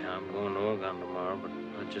 Anyhow, I'm going to Oregon tomorrow, but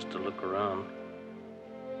not just to look around.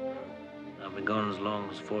 I'll be gone as long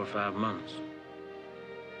as 4 or 5 months.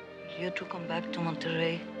 You to come back to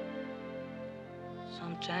Monterrey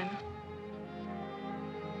sometime?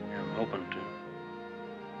 Yeah, I'm hoping to.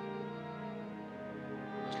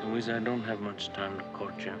 Miss Louisa, I don't have much time to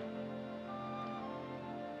court you.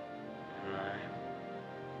 And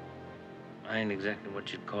I ain't exactly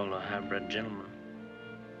what you'd call a high-bred gentleman.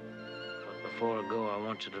 But before I go, I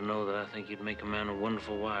want you to know that I think you'd make a man a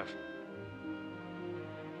wonderful wife.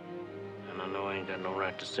 And I know I ain't got no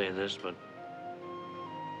right to say this, but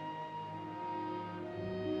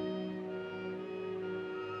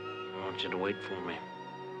I want you to wait for me.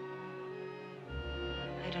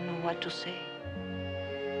 I don't know what to say.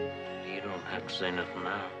 You don't have to say nothing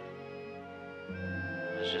now.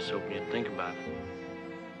 I was just hoping you'd think about it.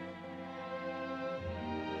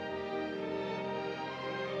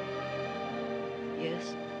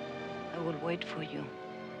 Yes, I will wait for you.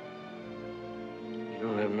 You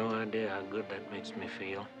don't have no idea how good that makes me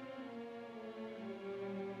feel.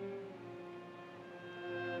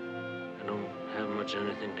 I don't have much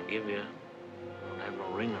anything to give you. I don't have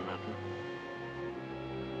no ring or nothing.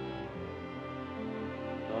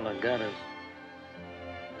 All I got is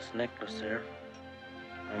this necklace here.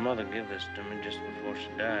 My mother gave this to me just before she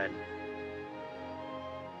died.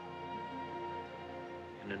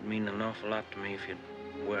 And it'd mean an awful lot to me if you'd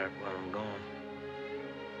wear it while I'm gone.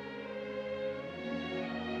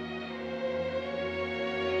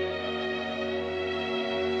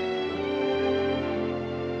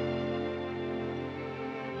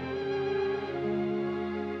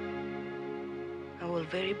 I will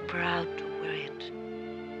very proud to wear it.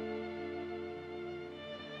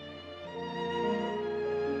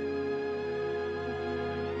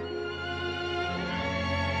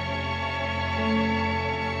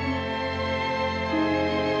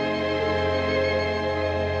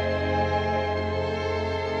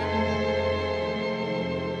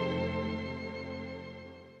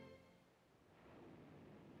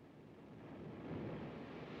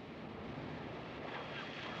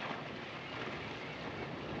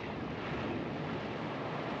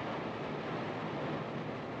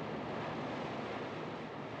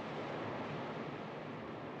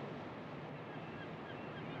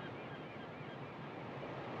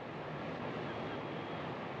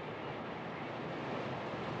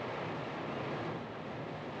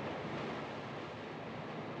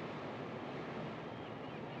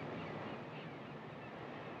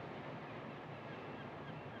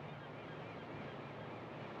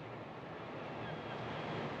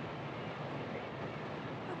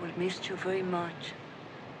 I will miss you very much,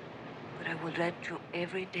 but I will write you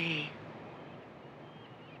every day.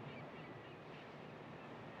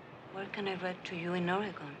 Where can I write to you in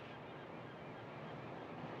Oregon?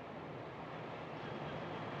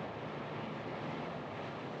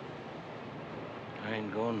 I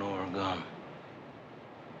ain't going to Oregon.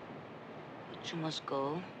 But you must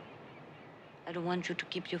go. I don't want you to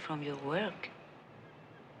keep you from your work.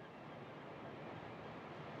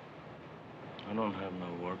 I don't have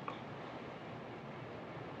no work.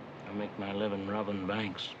 I make my living robbing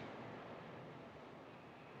banks.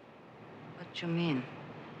 What you mean?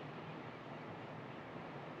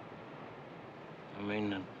 I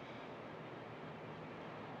mean that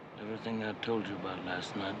everything I told you about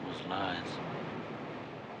last night was lies.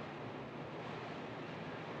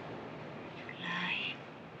 You lie.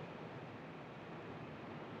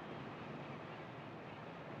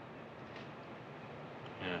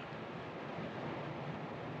 Yeah.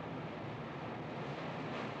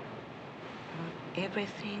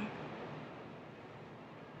 Everything?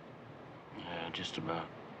 Yeah, just about.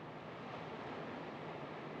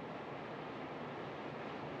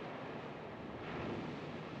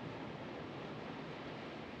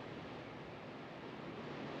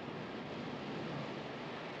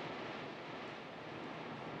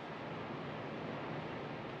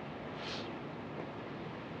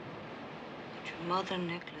 mother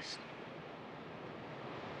necklace.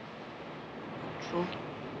 True?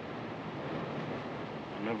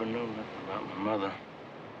 I never knew nothing about my mother.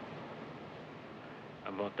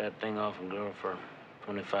 I bought that thing off a girl for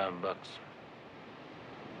 25 bucks.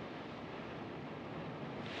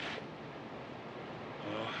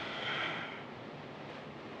 Well,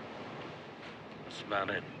 that's about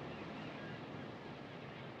it.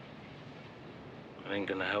 It ain't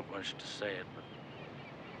gonna help much to say it, but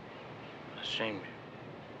I shamed you.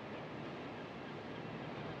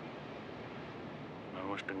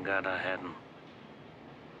 I wish to God I hadn't.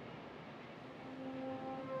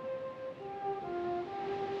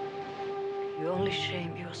 You only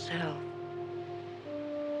shame yourself.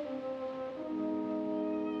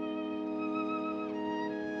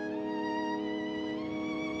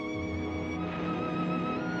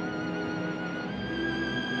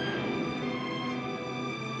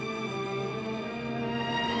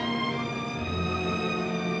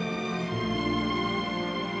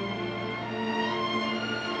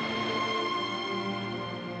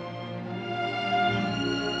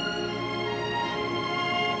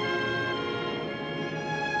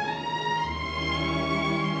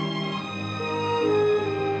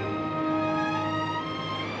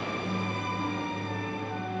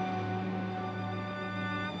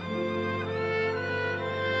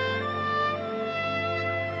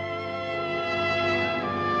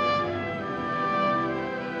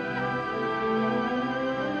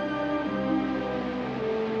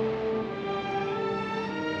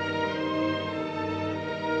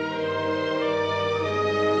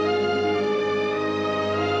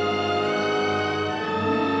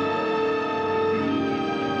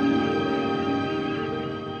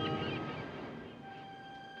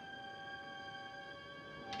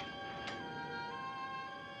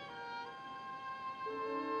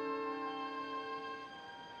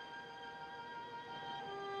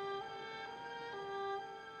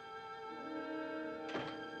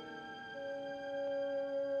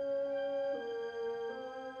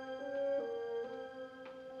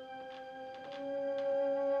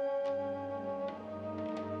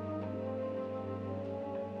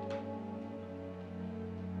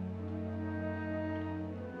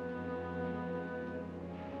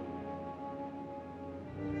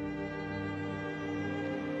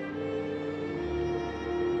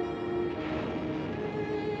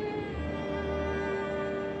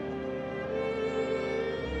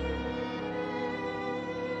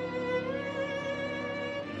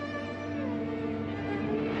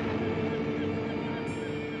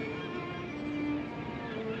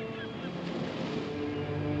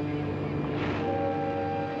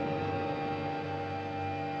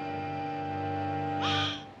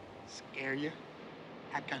 Scare you?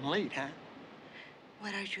 That kind of late, huh?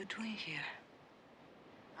 What are you doing here?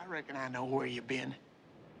 I reckon I know where you've been.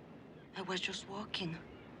 I was just walking.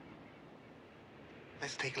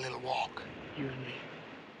 Let's take a little walk, you and me.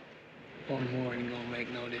 One more ain't gonna make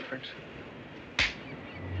no difference.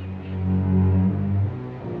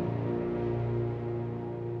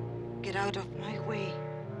 Get out of my way.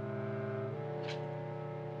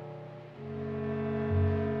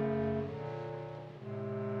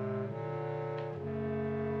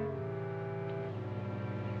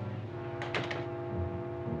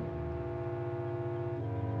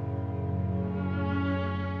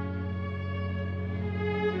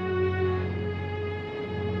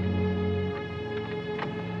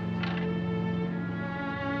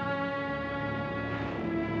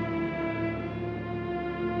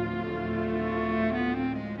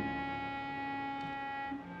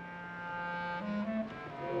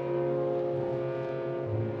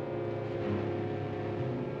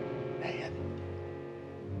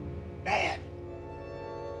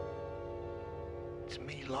 It's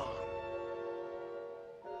me, Lon.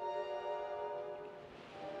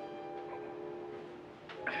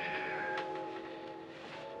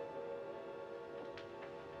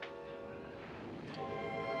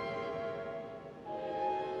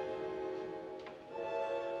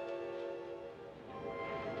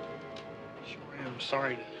 Sure am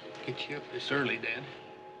sorry to get you up this early, Dad.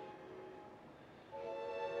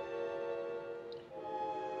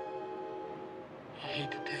 I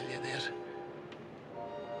hate to tell you this.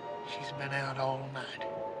 She's been out all night.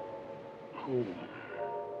 Who?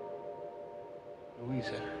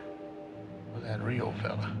 Louisa. With that Rio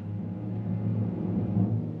fella.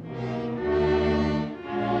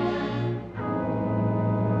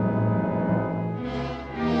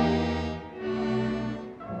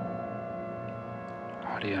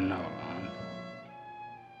 How do you know, Lon?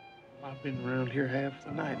 I've been around here half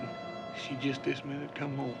the night, and she just this minute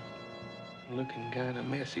come home. Looking kind of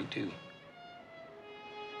messy, too.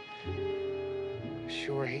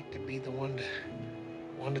 Sure hate to be the one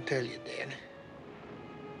to tell you, Dad.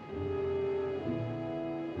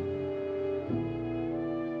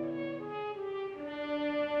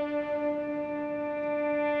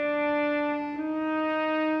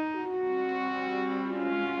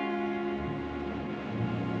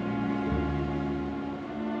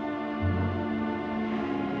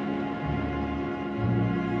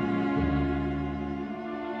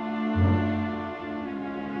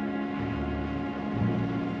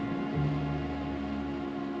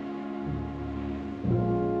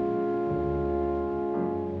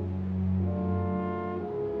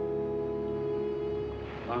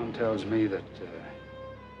 Tells me that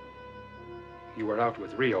you were out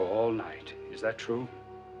with Rio all night. Is that true?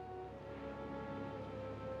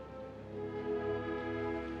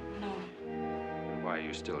 No. Then why are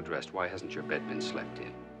you still dressed? Why hasn't your bed been slept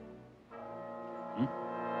in?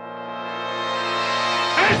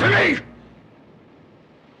 Answer me!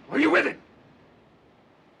 Were you with him?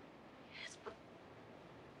 Yes,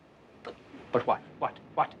 But what? What?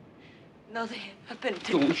 nothing happened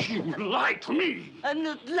to Don't me. you lie to me! I'm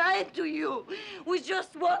not lying to you. We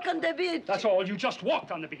just walk on the beach. That's all. You just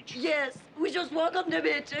walked on the beach. Yes, we just walk on the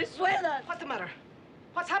beach. I swear that. What's the matter?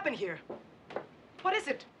 What's happened here? What is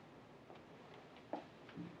it?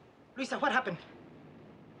 Luisa, what happened?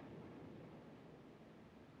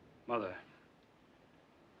 Mother,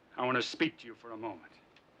 I want to speak to you for a moment.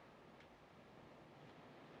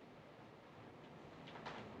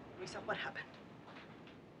 Luisa, what happened?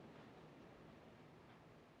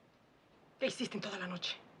 ¿Qué hiciste en toda la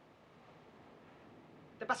noche?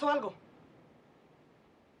 ¿Te pasó algo?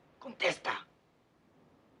 Contesta.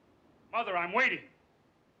 Mother, I'm waiting.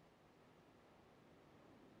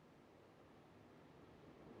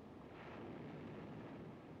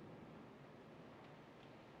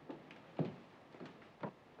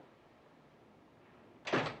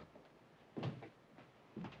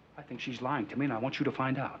 I think she's lying to me, and I want you to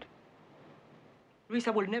find out.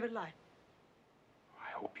 Luisa will never lie.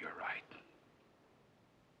 I hope you're right.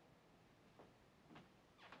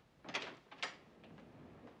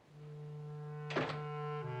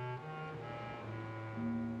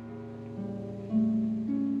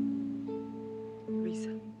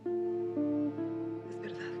 Luisa, es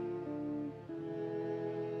verdad.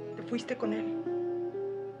 Te fuiste con él.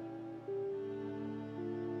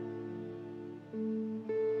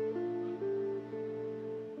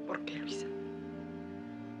 ¿Por qué, Luisa?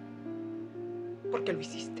 ¿Por qué lo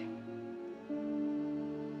hiciste?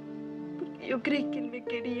 Porque yo creí que él me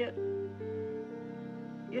quería.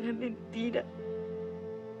 Y era mentira.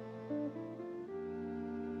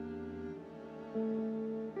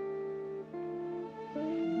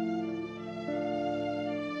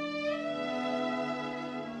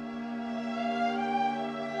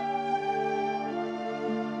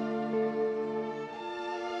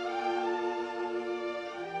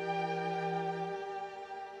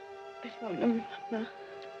 Perdóname, mamá.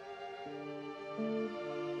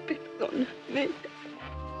 Perdóname.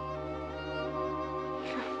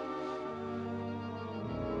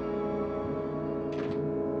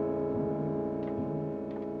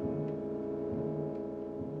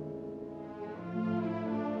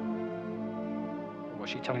 Was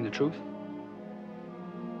she telling the truth?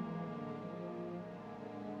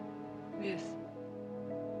 Yes.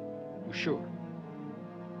 You sure?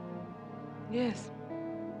 Yes.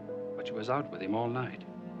 But you was out with him all night.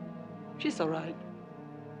 She's all right.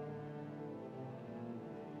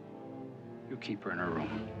 You keep her in her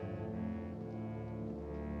room.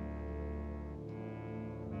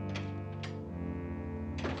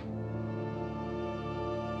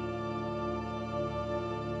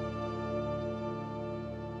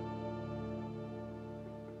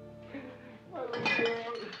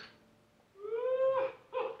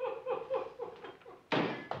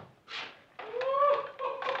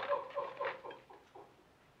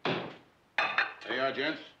 There you are,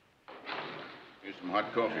 gents. Here's some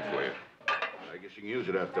hot coffee for you. I guess you can use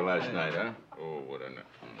it after last night, huh? Oh, what a night.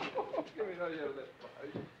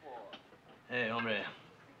 Hey, hombre.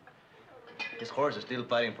 His horse is still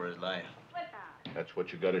fighting for his life. That's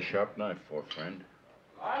what you got a sharp knife for, friend.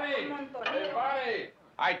 Barney! Hey, Barney!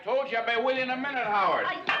 I told you I'll be with you in a minute, Howard.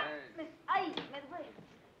 Ay, me duele.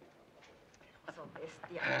 Pasó,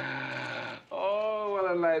 bestia. Oh,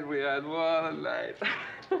 what a night we had. What a night.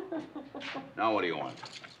 Now what do you want?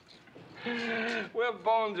 We're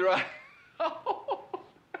bone dry.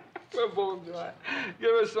 We're bone dry.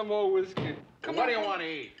 Give us some more whiskey. Come what do you want to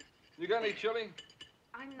eat? You got any chili?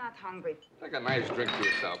 I'm not hungry. Take a nice drink to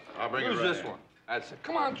yourself. I'll bring Who's it right this in. one? That's it.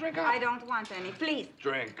 Come on, drink up. I don't want any, please.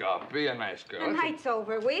 Drink up. Be a nice girl. The night's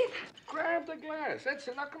over with. Grab the glass. That's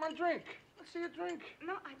it. Now, come on, drink. Let's see you drink.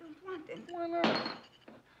 No, I don't want it. Why not?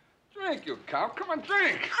 Drink, you cow. Come on,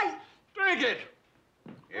 drink. Drink it.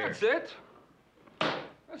 Here. That's it.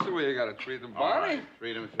 That's the way you gotta treat them, Barney. Right.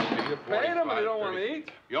 Treat them, 50. You paid them, but they don't want to 30.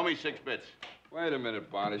 eat. You owe me 6 bits. Wait a minute,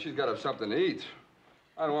 Barney. She's got to have something to eat.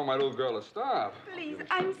 I don't want my little girl to starve. Please,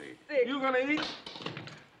 I'm sick. You gonna eat?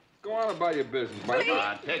 Go on about your business, Barney. Come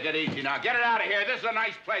on, take it easy now. Get it out of here. This is a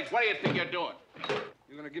nice place. What do you think you're doing?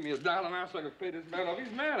 You're gonna give me $1 now so I can pay this man off?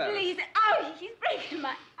 He's mad at us. Please, ow, he's breaking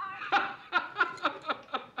my arm.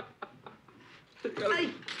 You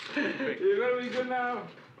gonna be good now?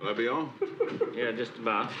 Will I be on? Yeah, just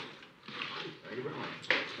about. Thank you very much.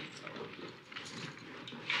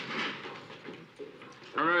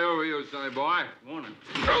 I'm right over you, sonny boy. Morning.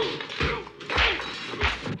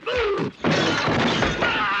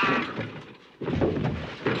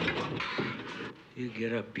 You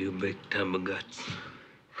get up, you big tub of guts.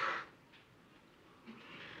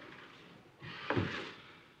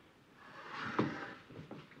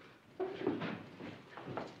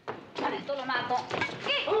 Esto lo mato.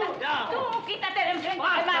 Tú, quítate de enfrente,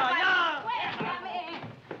 te mato. Suéltame.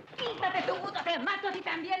 Quítate tú, te mato a ti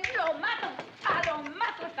también. Lo mato. Lo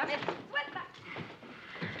mato esta vez. Suelta.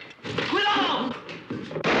 ¡Cuidado!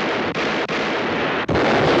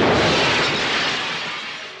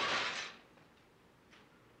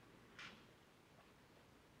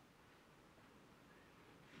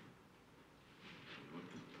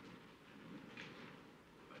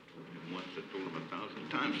 Once I told him 1,000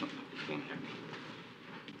 times something was going to happen.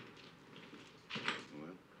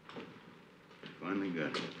 Well, finally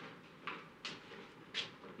got it.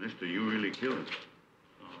 Mister, you really killed him.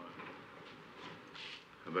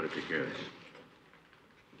 I better take care of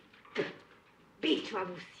this. Bicho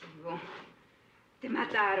abusivo. Te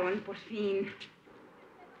mataron, por fin.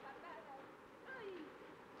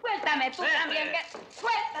 Suéltame tú también.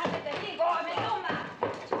 Suéltame, te digo. Me toma.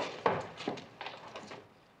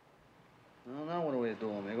 Well, now what do we do,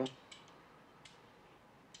 amigo?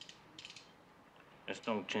 This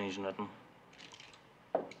don't change nothing.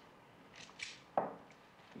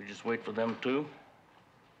 We just wait for them two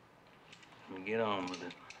and get on with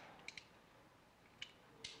it.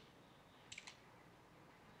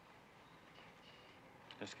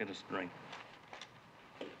 Let's get us a drink.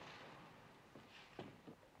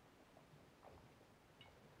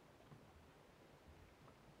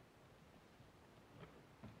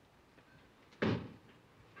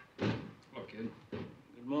 Hello, kid.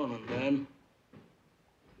 Good morning, Dad.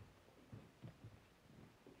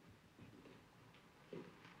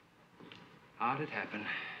 How'd it happen?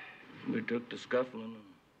 We took the scuffling and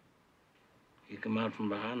he come out from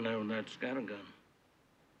behind there with that scattergun.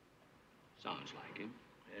 Sounds like him.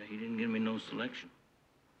 Yeah, he didn't give me no selection.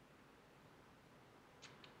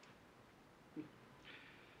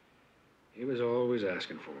 He was always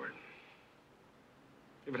asking for it.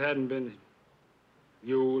 If it hadn't been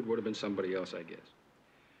you, it would have been somebody else, I guess.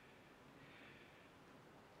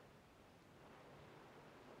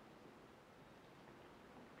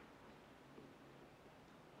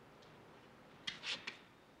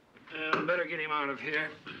 I better get him out of here.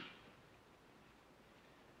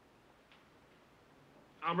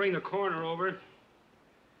 I'll bring the coroner over.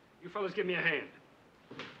 You fellas give me a hand.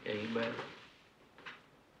 Yeah, you bet.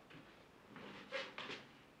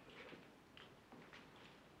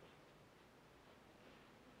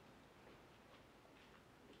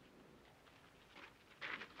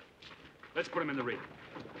 Let's put him in the rear.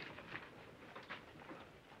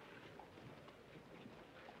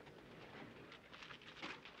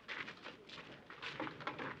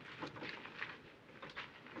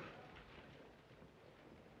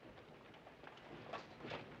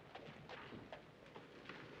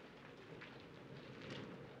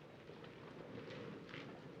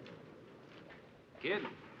 Kid,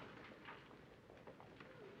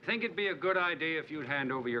 think it'd be a good idea if you'd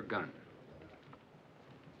hand over your gun?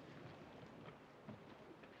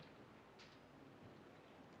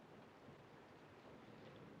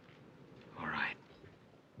 All right.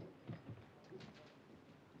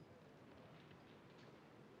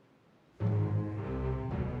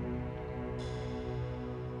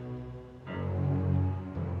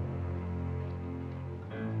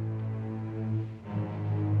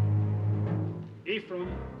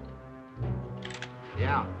 Ephraim.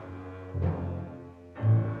 Yeah.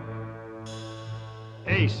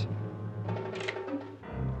 Ace.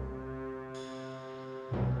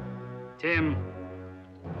 Tim.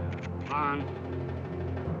 Lon.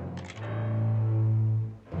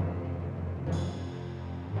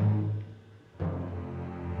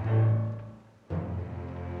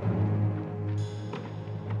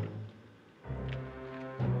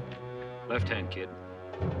 Left hand, kid.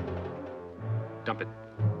 Dump it.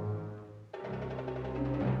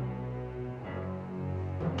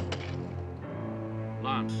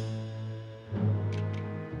 Lon.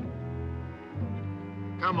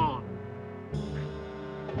 Come on.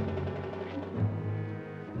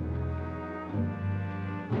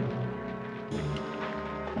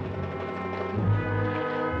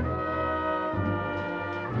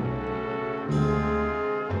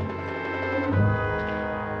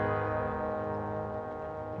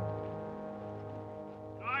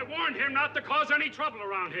 I warned him not to cause any trouble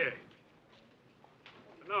around here.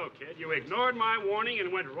 But no, kid, you ignored my warning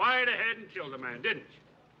and went right ahead and killed the man, didn't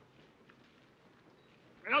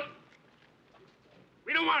you? Well,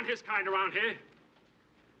 we don't want his kind around here.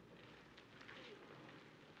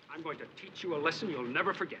 I'm going to teach you a lesson you'll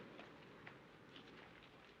never forget.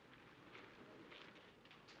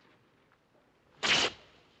 Now,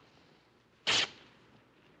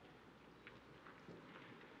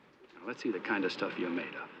 let's see the kind of stuff you're made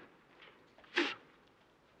of.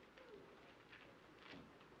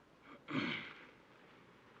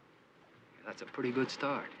 That's a pretty good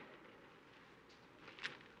start.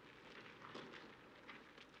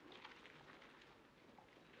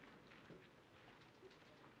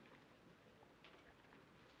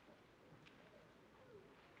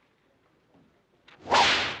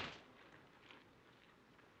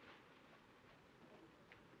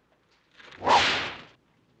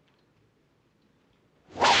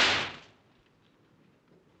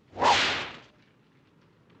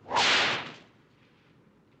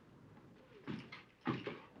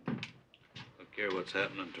 Care what's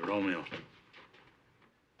happening to Romeo.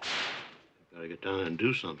 Gotta get down and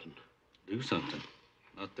do something. Do something.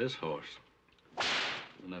 Not this horse.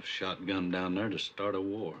 Enough shotgun down there to start a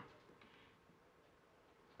war.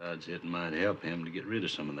 Besides, it might help him to get rid of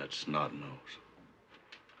some of that snot nose.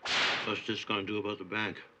 What's this gonna do about the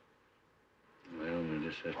bank? Well, we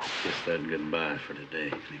just have to kiss that goodbye for today,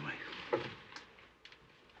 anyway.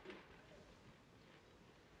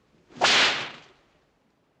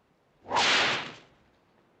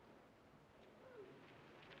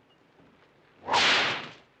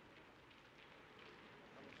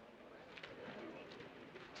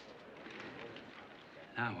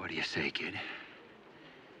 Now, what do you say, kid?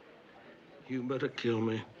 You better kill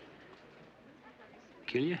me.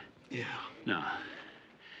 Kill you? Yeah. No.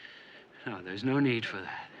 No, there's no need for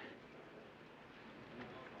that.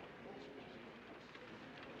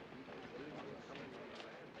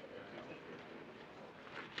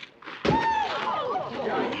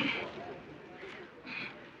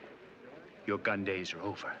 Your gun days are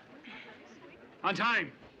over. On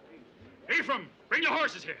time. Ephraim, bring the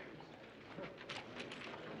horses here.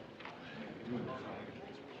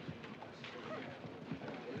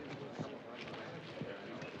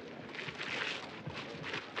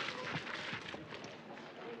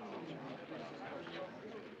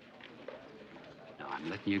 No, I'm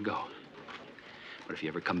letting you go. But if you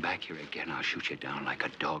ever come back here again, I'll shoot you down like a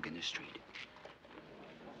dog in the street.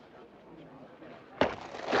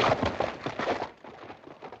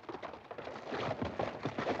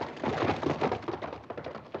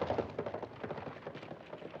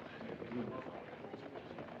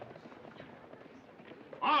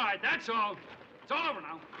 That's all. It's all over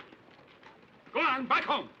now. Go on, back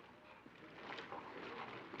home.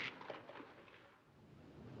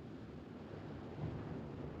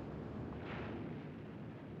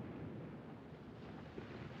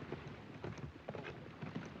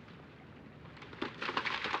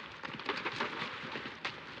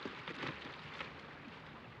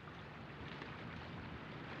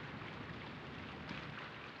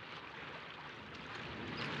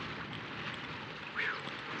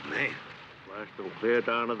 Man, flashed them clear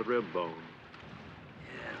down to the rib bone.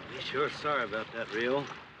 Yeah, we sure sorry about that, Rio.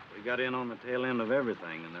 We got in on the tail end of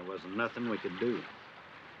everything, and there wasn't nothing we could do.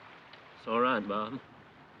 It's all right, Bob. The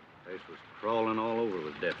place was crawling all over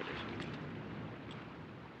with deputies.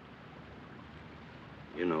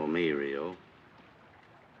 You know me, Rio. If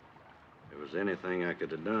there was anything I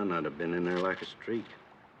could have done, I'd have been in there like a streak.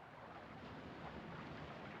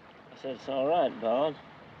 I said it's all right, Bob.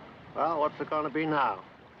 Well, what's it gonna be now?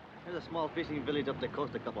 There's a small fishing village up the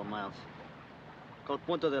coast a couple of miles. Called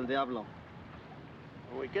Punta del Diablo.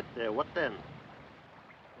 When we get there, what then?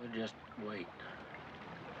 We'll just wait.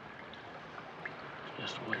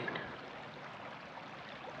 Just wait.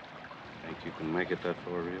 Think you can make it that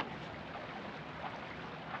far, Rio?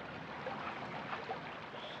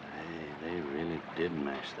 Say, they really did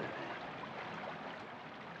mash that in.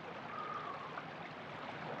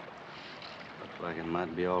 Looks like it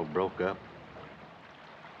might be all broke up.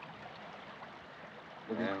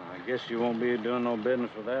 Well, I I guess you won't be doing no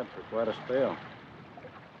business with that for quite a spell.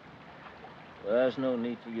 Well, there's no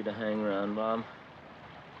need for you to hang around, Bob.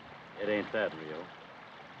 It ain't that, Rio.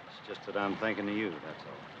 It's just that I'm thinking of you, that's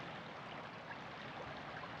all.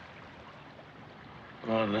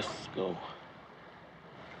 Come on, let's go.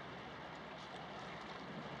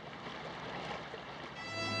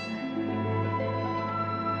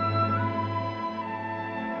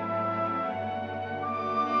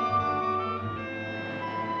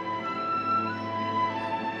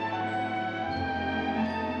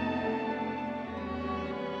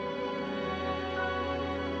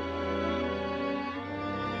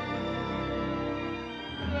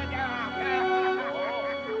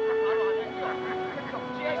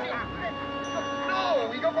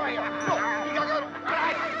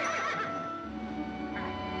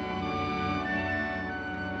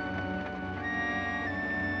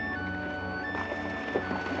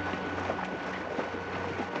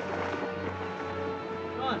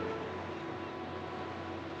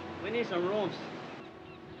 We need some rooms.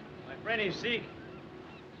 My friend is sick.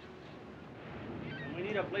 And we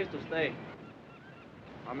need a place to stay.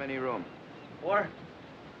 How many rooms? 4.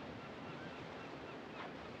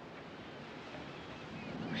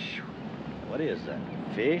 What is that?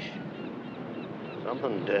 Fish?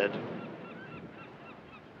 Something dead.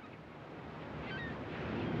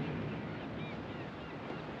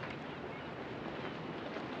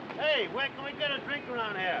 Hey, where can we get a drink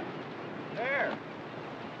around here? There.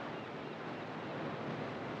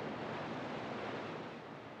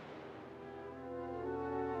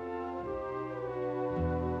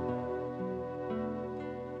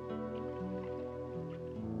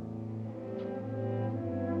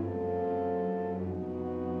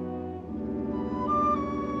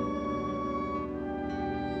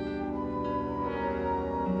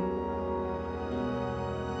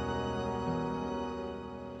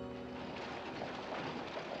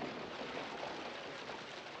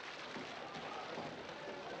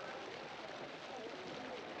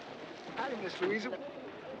 Howdy, Miss Louisa.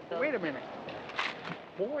 Wait a minute.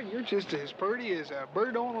 Boy, you're just as pretty as a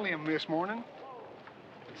bird on a limb this morning.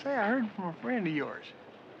 Say, I heard from a friend of yours.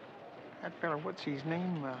 That fella, what's his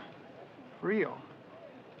name? Rio.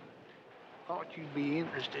 Thought you'd be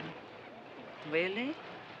interested. Really?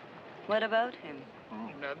 What about him?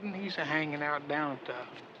 Oh, nothing. He's hanging out down at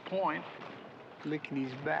the point, licking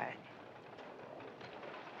his back.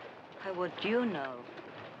 How would you know?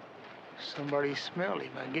 Somebody smelled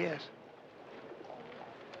him, I guess.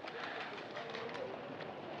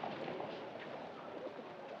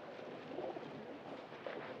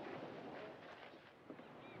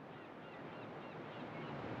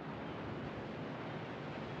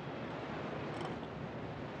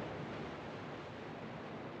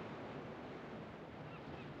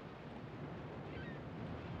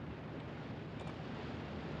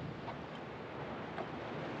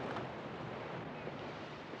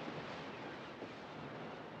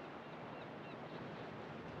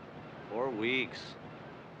 Weeks.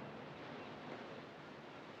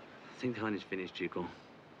 I think the honey's finished, Chico.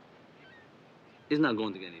 It's not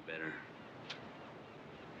going to get any better.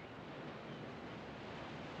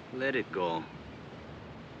 Let it go.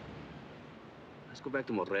 Let's go back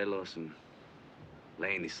to Morelos and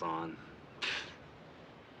lay in the sun.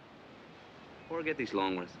 Or get these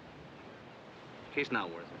Longworth. Case not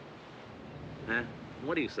worth it. Huh?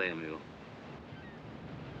 What do you say, amigo?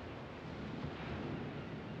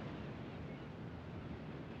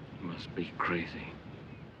 Must be crazy.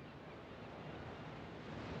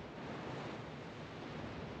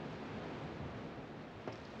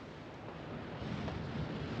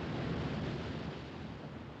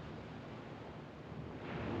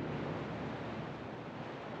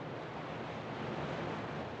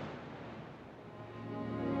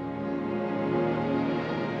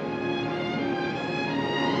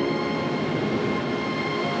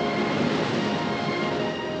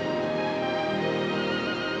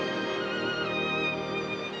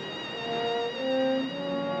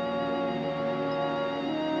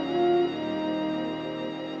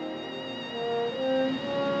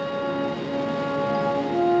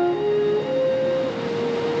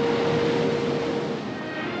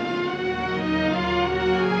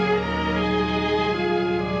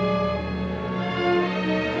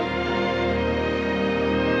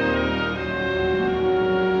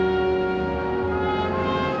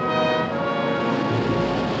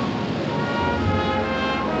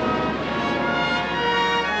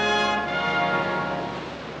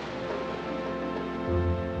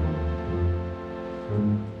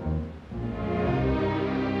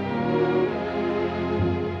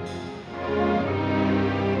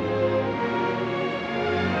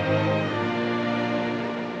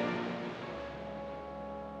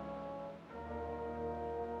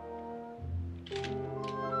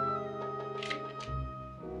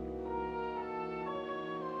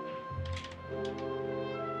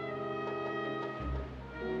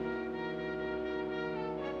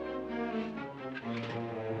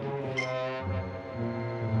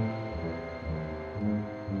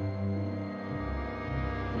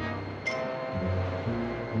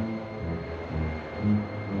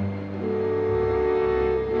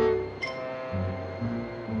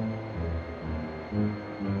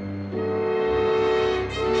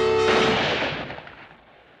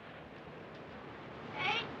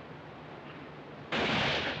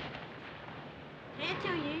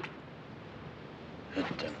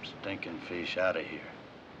 Get them stinking fish out of here.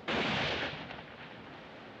 Not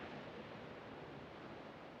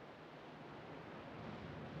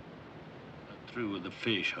through with the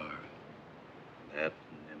fish, Harvey. That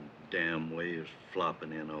and them damn waves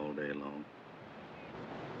flopping in all day long.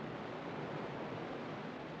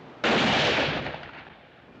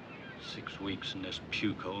 Six weeks in this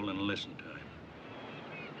puke hole and listen to him.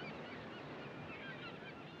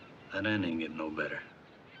 That end ain't getting no better.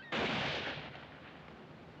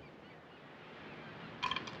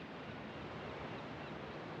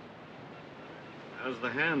 How's the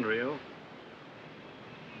hand, Rio?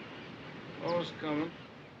 Oh, it's coming.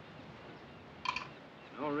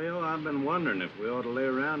 No, Rio, I've been wondering if we ought to lay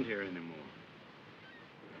around here anymore.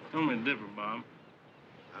 Tell me different, Bob.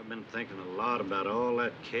 I've been thinking a lot about all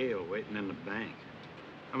that kale waiting in the bank.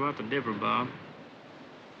 How about the dipper, Bob?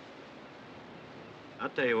 I'll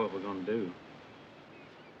tell you what we're gonna do.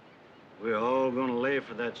 We're all gonna lay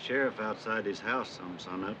for that sheriff outside his house some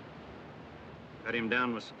sunup. Cut him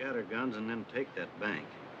down with scatter guns and then take that bank.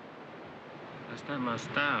 That's not my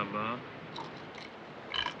style, Bob.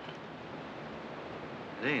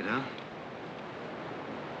 It ain't, huh?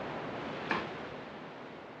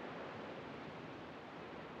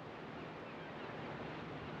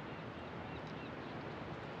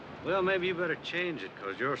 Well, maybe you better change it,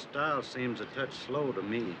 because your style seems a touch slow to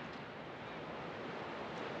me.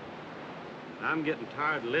 I'm getting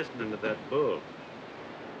tired of listening to that bull.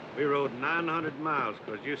 We rode 900 miles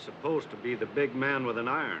because you're supposed to be the big man with an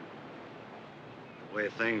iron. The way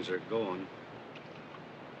things are going,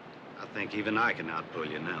 I think even I can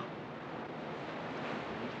outpull you now.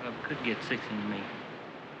 Bob could get 6 into me.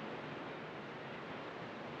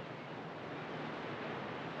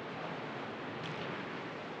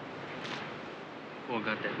 Boy,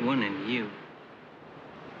 got that one into you.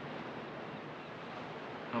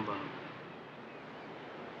 How about?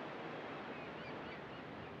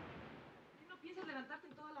 Levantarte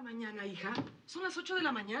en toda la mañana, hija. Son las 8 de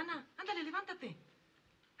la mañana. Ándale, levántate.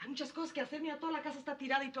 Hay muchas cosas que hacer. Mira, toda la casa está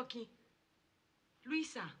tirada y tú aquí.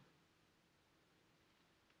 Luisa.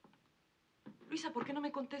 Luisa, ¿por qué no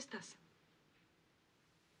me contestas?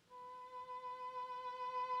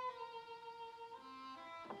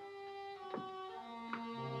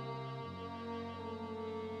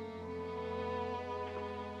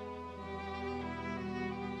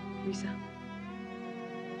 Luisa.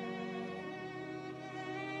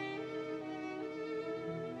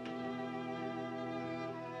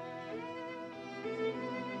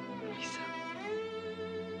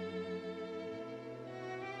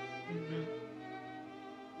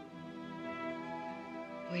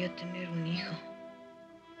 Voy a tener un hijo.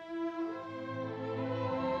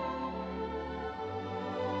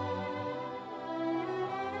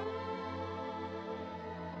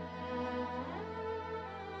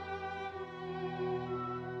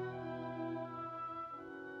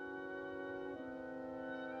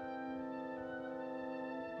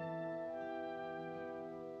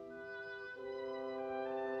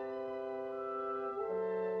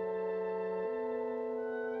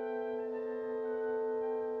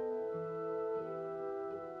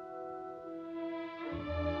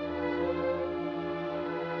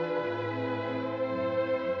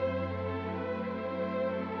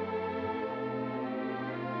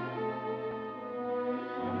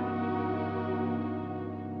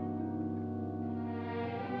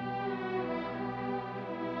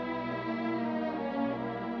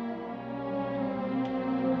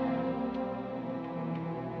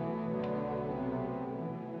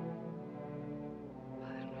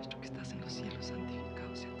 Que estás en los cielos,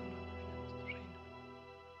 santificado sea tu nombre, venga a nuestro reino.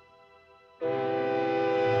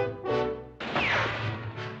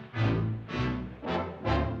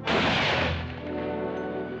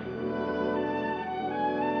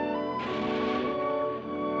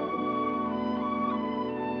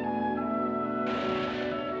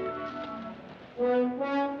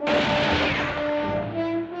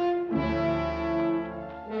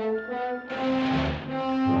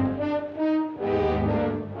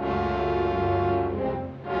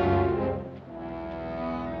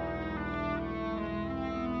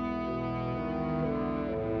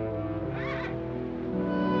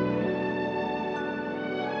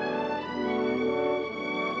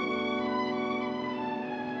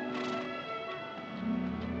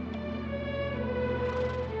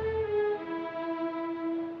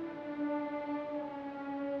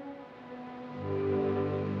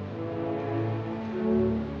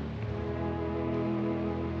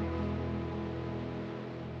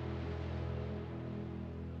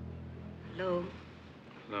 Hello.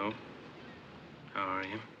 Hello. How are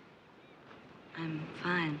you? I'm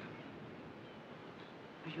fine.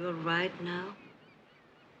 Are you all right now?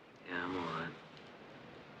 Yeah, I'm all right.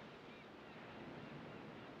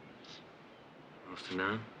 Want to sit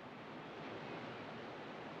down?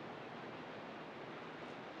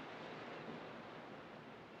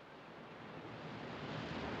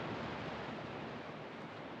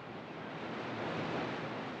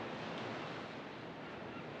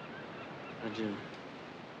 How'd you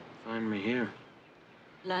find me here?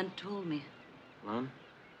 Lan told me. Lon?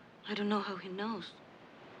 I don't know how he knows.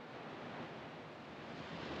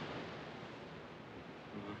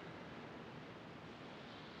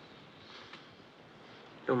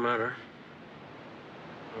 Don't matter.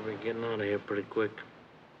 I'll be getting out of here pretty quick.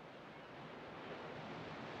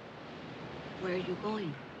 Where are you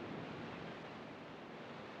going?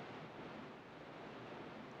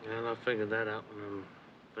 Well, I'll figure that out when I'm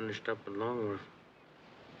finished up at Longworth.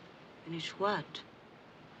 Finish what?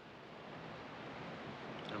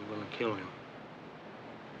 I'm gonna kill him.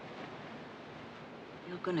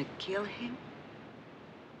 You're gonna kill him?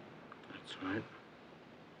 That's right.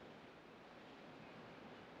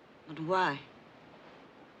 But why?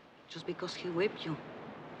 Just because he whipped you?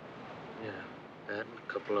 Yeah, that and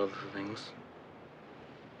a couple other things.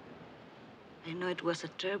 I know it was a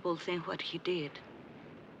terrible thing what he did.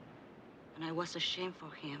 And I was ashamed for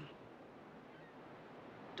him.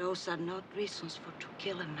 Those are not reasons for to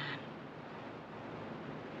kill a man.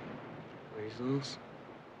 Reasons?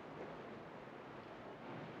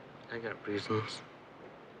 I got reasons.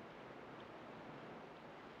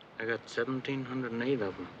 I got 1,708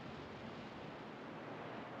 of them.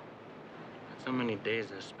 That's how many days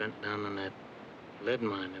I spent down in that lead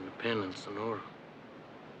mine in the pen in Sonora.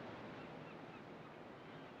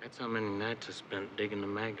 That's how many nights I spent digging the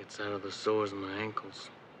maggots out of the sores in my ankles,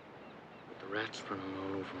 with the rats running all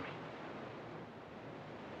over me.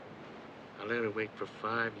 I lay awake for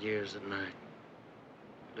 5 years at night,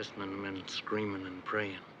 listening to men screaming and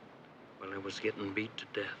praying while I was getting beat to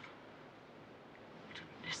death. I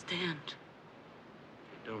don't understand.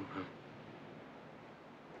 You don't, huh?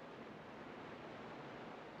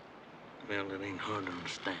 Well, it ain't hard to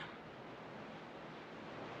understand.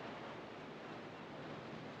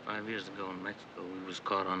 5 years ago in Mexico, we was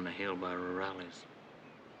caught on the hill by rurales.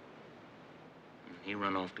 And he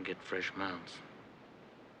run off to get fresh mounts.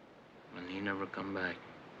 And he never come back.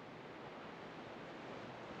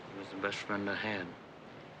 He was the best friend I had.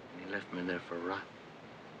 And he left me there for rot.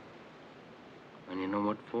 And you know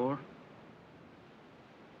what for?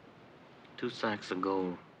 2 sacks of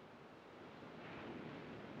gold.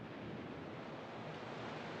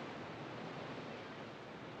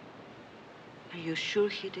 Are you sure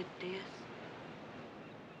he did this?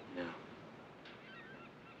 Yeah.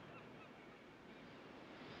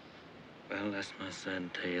 Well, that's my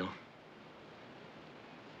sad tale.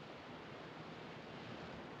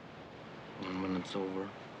 And when it's over,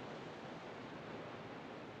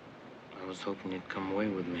 I was hoping you'd come away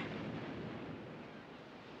with me.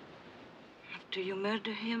 After you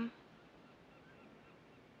murder him?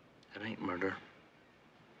 That ain't murder.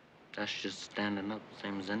 That's just standing up,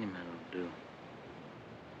 same as any man would do.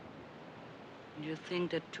 You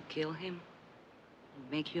think that to kill him would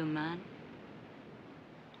make you a man?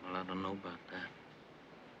 Well, I don't know about that.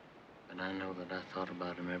 But I know that I thought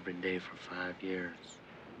about him every day for 5 years.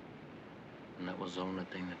 And that was the only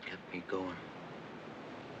thing that kept me going.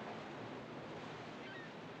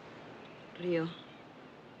 Rio,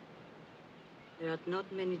 there are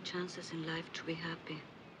not many chances in life to be happy.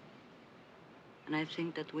 And I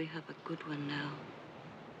think that we have a good one now.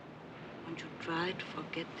 Won't you try to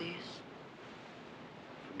forget this?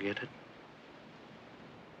 Forget it?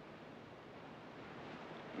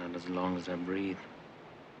 Not as long as I breathe.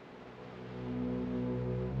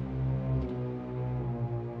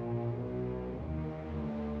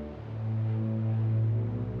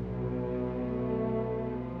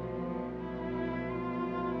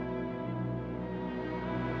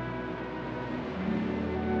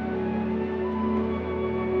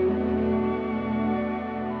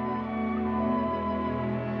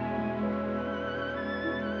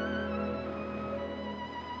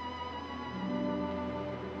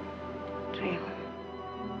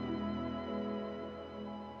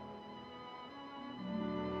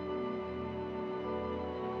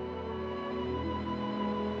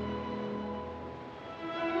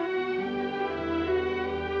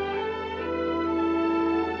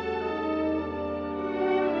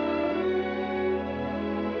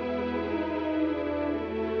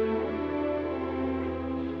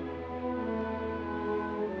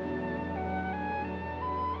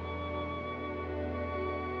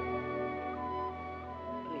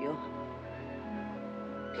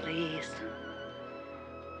 Please.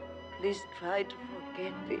 Please try to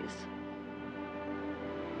forget this.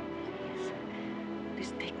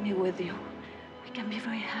 Please take me with you. We can be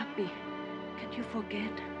very happy. Can you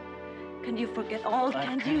forget? Can you forget all?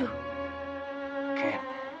 Can you? I can't.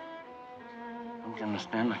 Don't you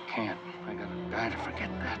understand? I can't. I gotta die to forget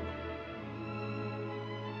that.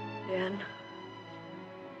 Then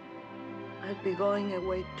I'll be going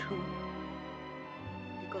away too.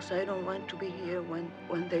 Because I don't want to be here when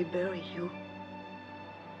they bury you.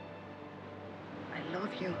 I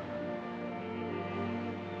love you.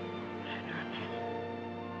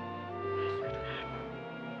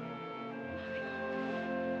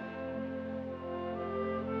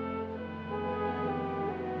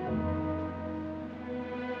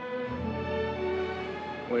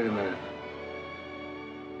 Wait a minute.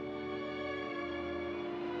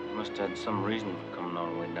 You must have had some reason for coming all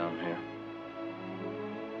the way down here.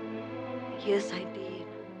 Yes, I did.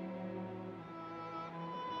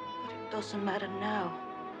 But it doesn't matter now.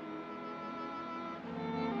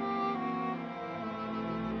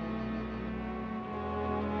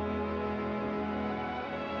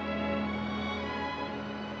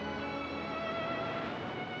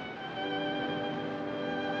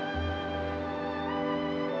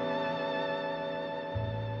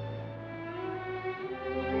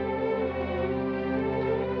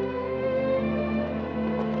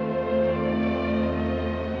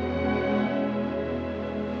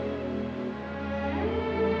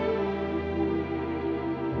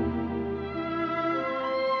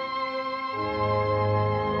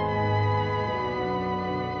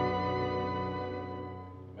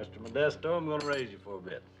 Modesto, I'm gonna raise you for a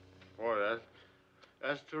bit. Boy,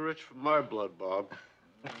 that's too rich for my blood, Bob.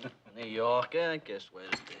 New York, I guess where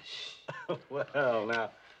it is. Well,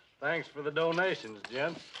 now, thanks for the donations,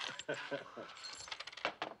 gents.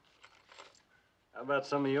 How about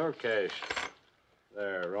some of your cash?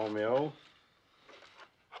 There, Romeo.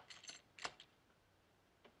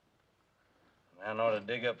 Man ought to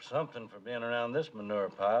dig up something for being around this manure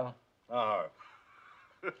pile. Oh,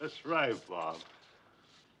 that's right, Bob.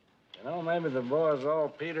 You know, maybe the boys all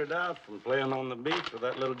petered out from playing on the beach with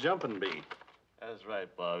that little jumping bee. That's right,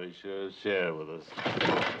 Bob. He sure is sharing with us.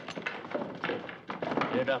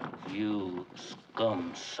 Get up, you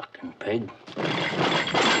scum-sucking pig.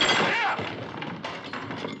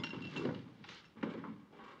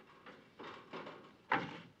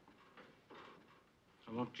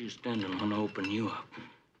 I want you standing when I open you up.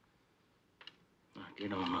 Now,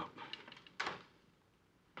 get on up.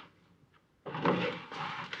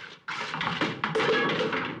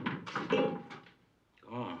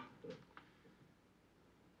 Go on.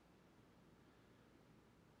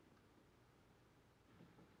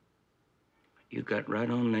 You got right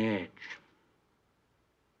on the edge.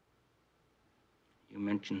 You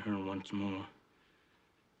mention her once more,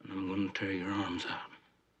 and I'm going to tear your arms out.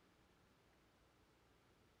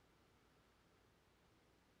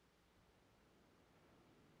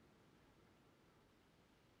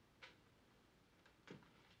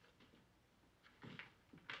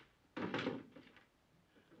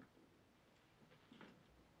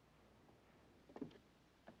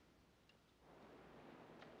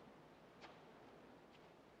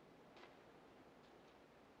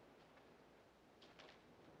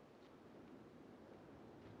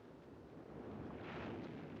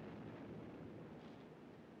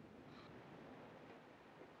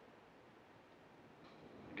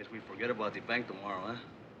 I guess we forget about the bank tomorrow, huh?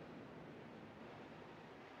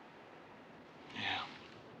 Yeah.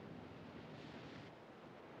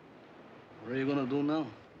 What are you gonna do now?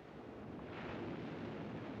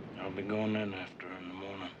 I'll be going in after her in the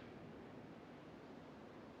morning.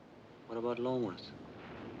 What about Longworth?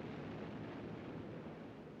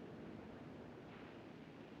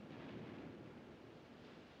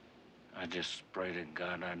 I just pray to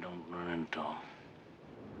God I don't run into him.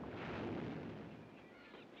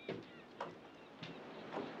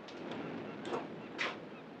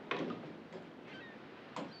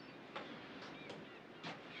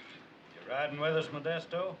 You riding with us,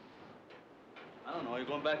 Modesto? I don't know. Are you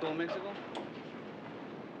going back to old Mexico?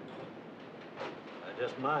 I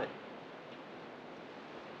just might.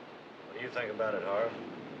 What do you think about it, Harv?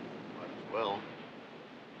 Might as well.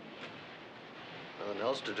 Nothing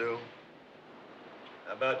else to do.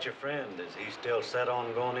 How about your friend? Is he still set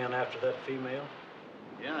on going in after that female?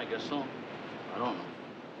 Yeah, I guess so. I don't know.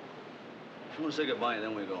 If you want to say goodbye,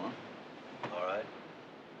 then we go, huh? All right.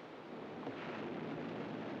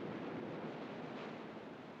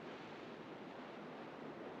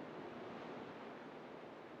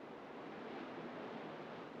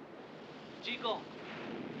 Chico.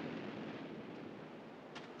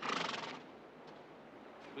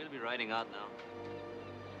 We'll be riding out now.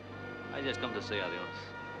 I just come to say adios.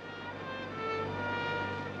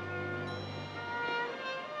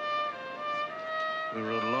 We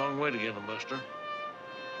rode a long way together, Buster.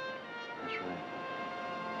 That's right.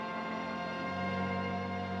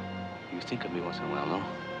 You think of me once in a while, no?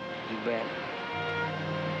 You bet.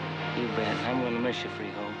 You bet. I'm gonna miss you,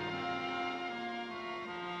 Freehold.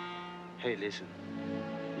 Hey, listen.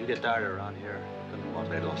 You get tired around here, come to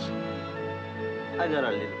Morelos. I got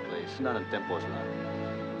a little place, not in Tempo's lot.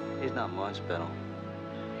 It's not much, but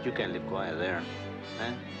you can live quiet there,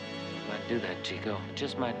 eh? Might do that, Chico.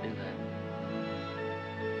 Just might do that.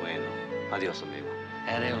 Bueno. Adios, amigo.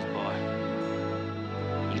 Adios, boy.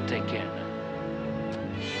 You take care now.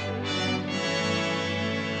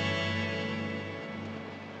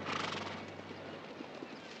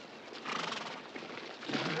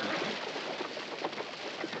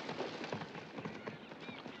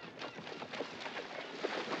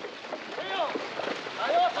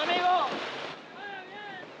 Adios, amigo.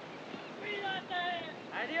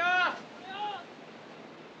 Adios.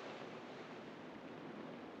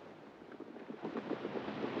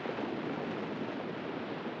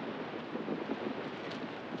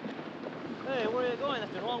 Hey, where are you going?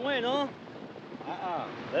 That's the wrong way, no?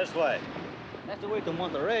 This way. That's the way to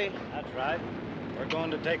Monterrey. That's right. We're going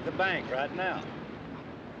to take the bank right now.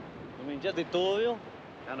 You mean just the two of you?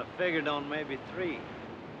 Kind of figured on maybe 3.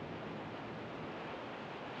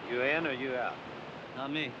 You in or you out?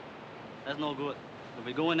 Not me. That's no good. If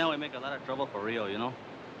we go in now, we make a lot of trouble for Rio, you know?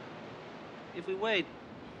 If we wait,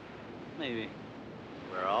 maybe.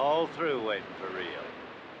 We're all through waiting for Rio.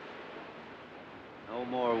 No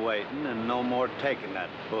more waiting and no more taking that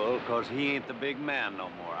bull, 'cause he ain't the big man no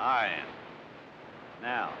more. I am.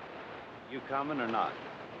 Now, you coming or not?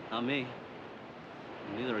 Not me.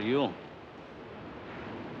 Neither are you.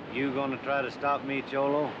 You gonna try to stop me,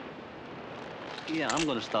 Cholo? Yeah, I'm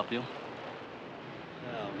gonna stop you.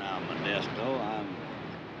 Well, now, Modesto,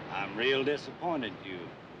 I'm real disappointed you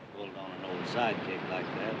pulled on an old sidekick like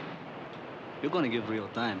that. You're gonna give Rio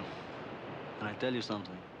time. And I tell you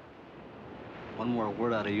something. One more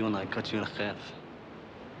word out of you and I cut you in half.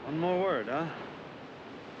 One more word, huh?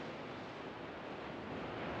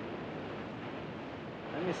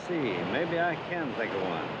 Let me see. Maybe I can think of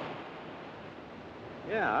one.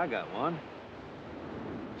 Yeah, I got one.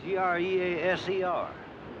 Greaser.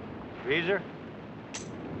 Greaser?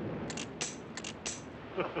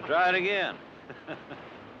 Try it again.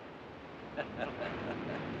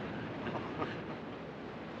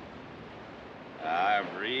 I'm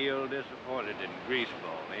real disappointed in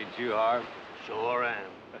Greaseball, ain't you, Harv? Sure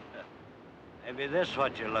am. Maybe this is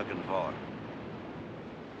what you're looking for.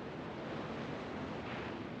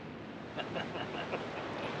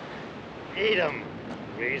 Eat 'em,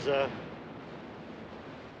 Greaser.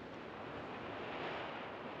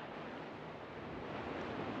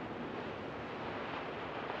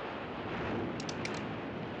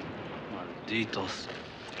 Malditos.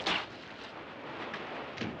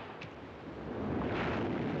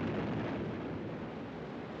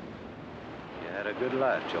 You had a good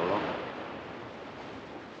life, Cholo.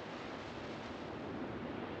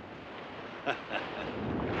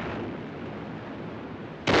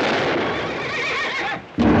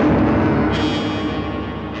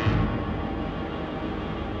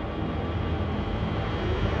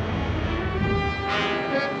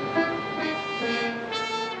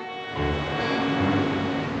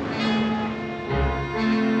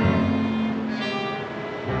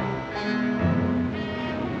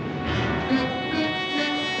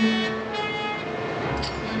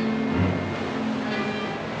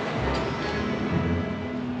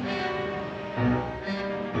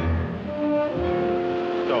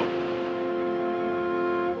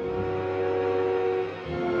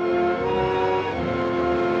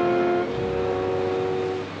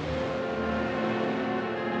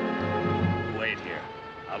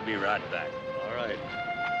 Right back. All right.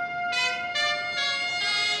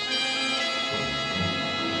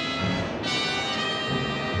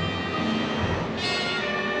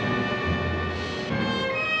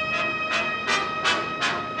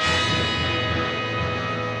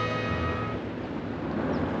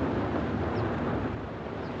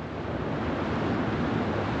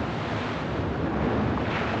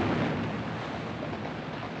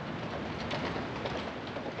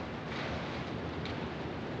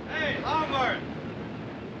 Hey, Longworth!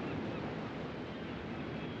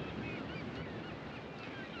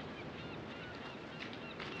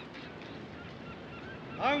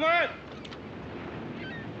 Longworth!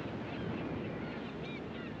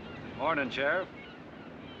 Morning, Sheriff.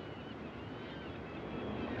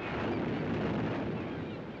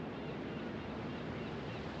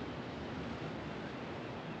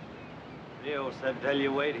 Marshal said tell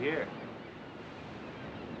you wait here.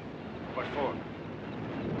 What for?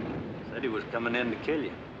 Said he was coming in to kill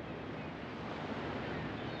you.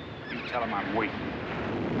 You tell him I'm waiting.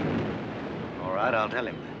 All right, I'll tell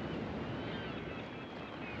him that.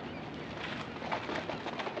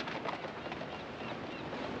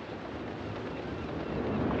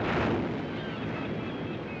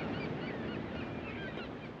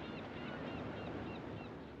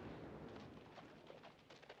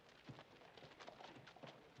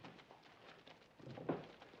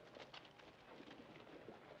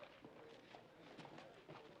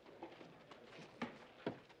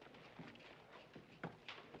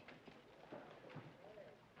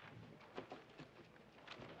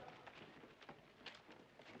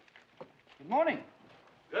 Good morning.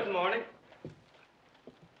 Good morning.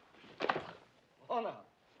 Oh, no.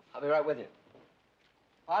 I'll be right with you.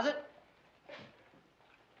 Pause it?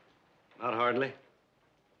 Not hardly.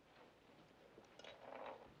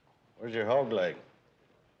 Where's your hog leg?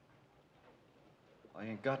 I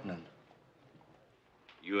ain't got none.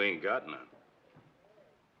 You ain't got none.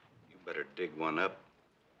 You better dig one up.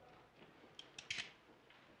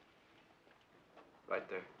 Right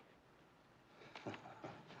there.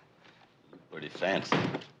 Pretty fancy.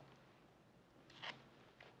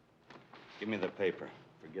 Give me the paper.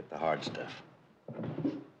 Forget the hard stuff.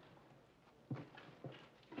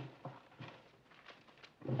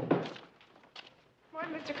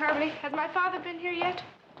 Morning, Mr. Carberry. Has my father been here yet?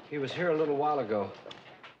 He was here a little while ago.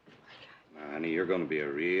 Now, honey, you're gonna be a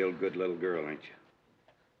real good little girl, ain't you?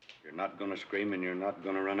 You're not gonna scream and you're not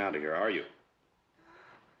gonna run out of here, are you?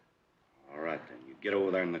 All right, then. You get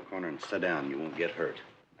over there in the corner and sit down. You won't get hurt.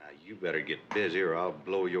 Now, you better get busy or I'll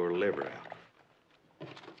blow your liver out.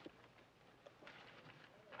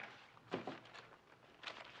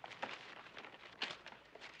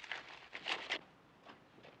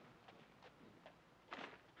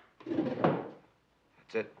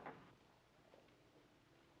 That's it.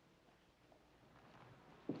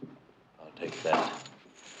 I'll take that.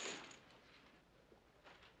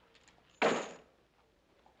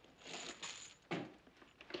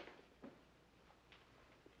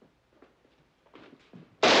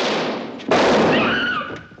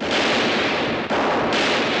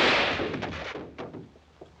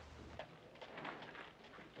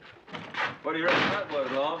 What do you reckon that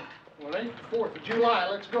was, Lon? Well, it ain't the 4th of July.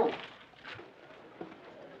 Let's go.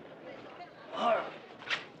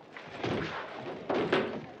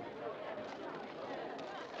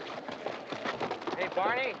 Hey,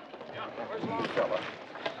 Barney. Yeah, where's Long fella?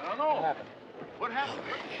 I don't know. What happened? What happened?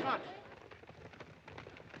 Where's the shot?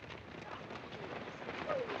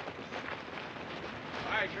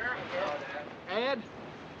 Hi, Sheriff. Ed,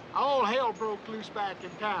 all hell broke loose back in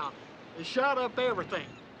town. They shot up everything.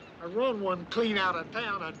 I run one clean out of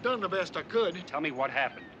town. I done the best I could. Tell me what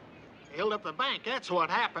happened. They held up the bank. That's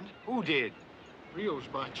what happened. Who did? Rio's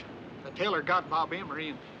bunch. The tailor got Bob Emery,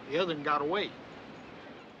 and the other one got away.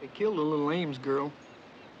 They killed the little Ames girl.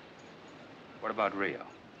 What about Rio?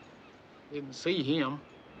 Didn't see him.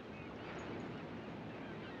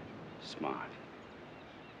 Smart.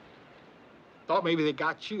 Thought maybe they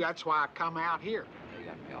got you. That's why I come out here. They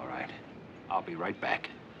got me all right. I'll be right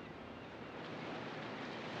back.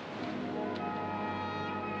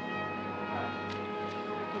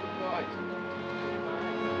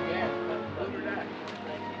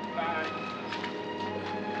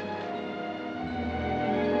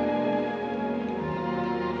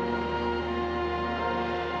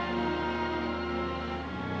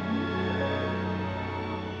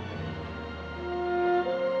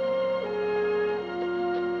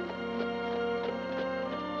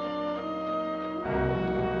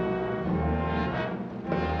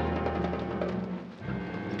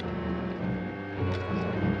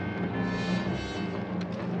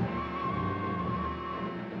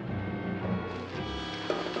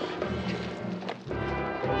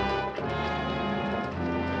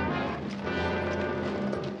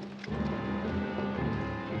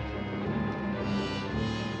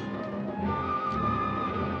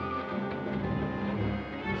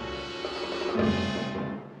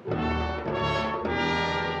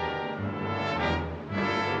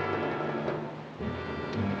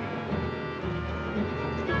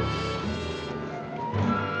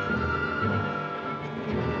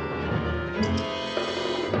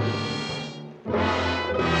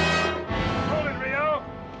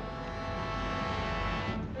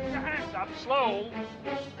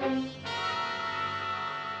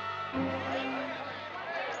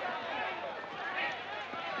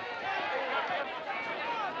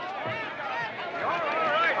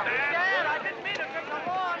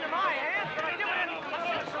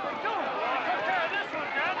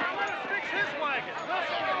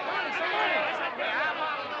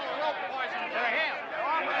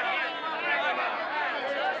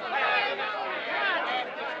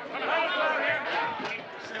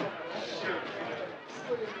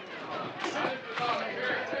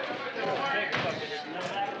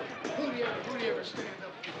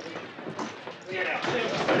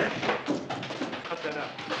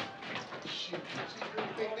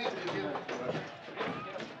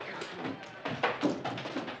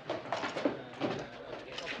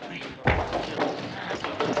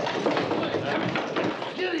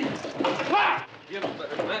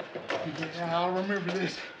 Yeah, I'll remember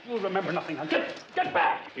this. You'll remember nothing. Now get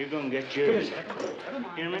back. You're gonna get yours.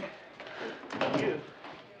 Hear me? You.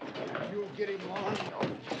 You'll get him,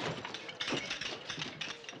 Marlon.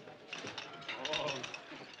 Oh.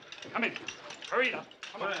 Come in. Hurry up.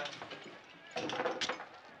 Come on.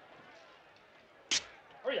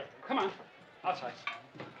 Hurry up. Come on. Outside.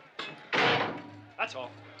 That's all.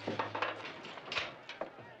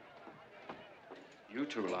 You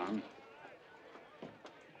too, Lon.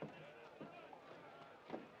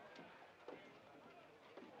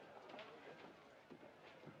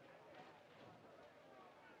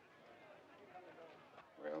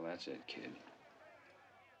 Well, that's it, kid.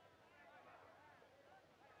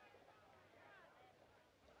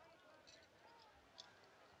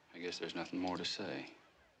 I guess there's nothing more to say.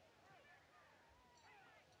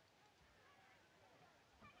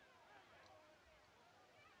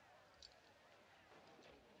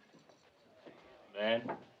 Dad?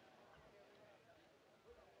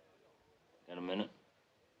 Got a minute?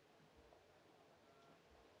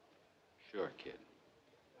 Sure, kid.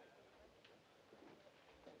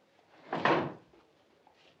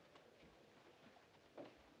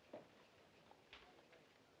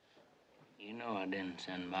 You know I didn't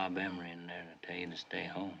send Bob Emery in there to tell you to stay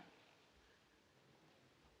home.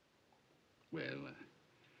 Well,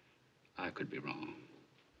 I could be wrong.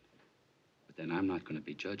 But then I'm not going to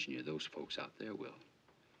be judging you. Those folks out there will.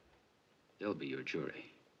 They'll be your jury.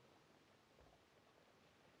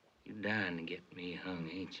 You're dying to get me hung,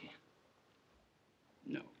 ain't you?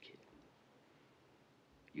 No, kid.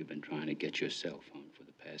 You've been trying to get yourself hung for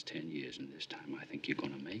the past 10 years, and this time I think you're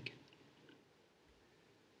going to make it.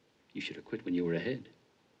 You should have quit when you were ahead.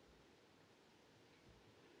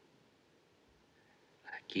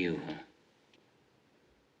 Like you, huh?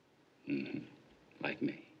 Mm-hmm. Like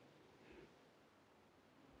me.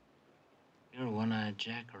 You're a one-eyed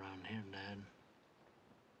jack around here, Dad.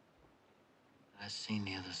 I seen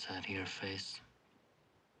the other side of your face.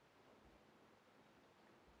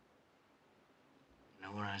 You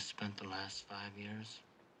know where I spent the last 5 years?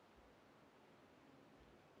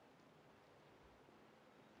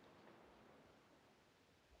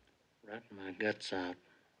 Rotting my guts out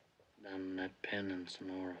down in that pen in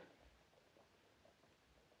Sonora.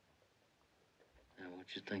 Now, what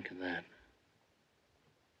you think of that?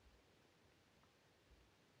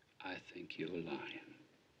 I think you're lying.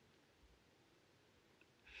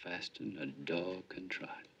 Faster than a dog can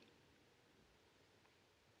trot.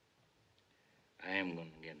 I am gonna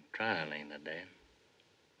get a trial, ain't I, Dad?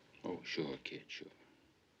 Oh, sure, kid, sure.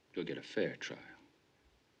 You'll get a fair trial.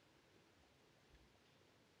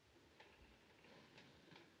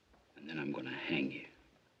 And then I'm gonna hang you.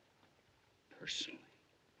 Personally.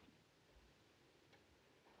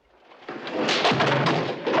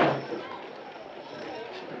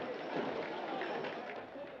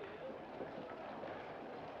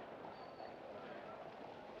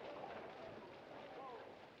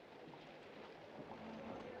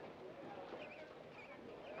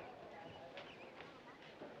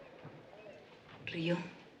 Rio, I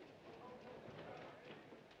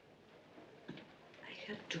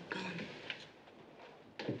have to go.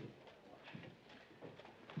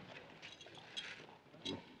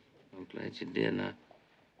 I'm glad you did. I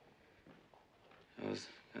was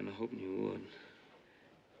kind of hoping you would.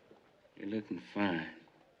 You're looking fine.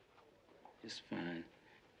 Just fine.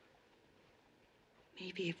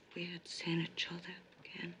 Maybe if we had seen each other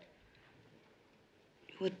again,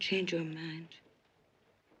 you would change your mind.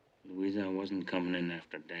 Louisa, I wasn't coming in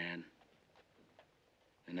after Dad.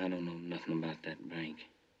 And I don't know nothing about that bank.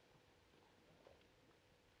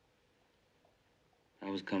 I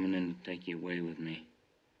was coming in to take you away with me.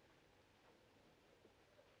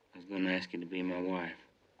 I was going to ask you to be my wife.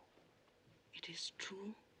 It is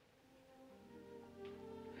true.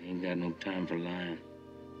 I ain't got no time for lying.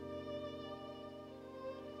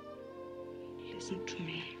 Listen to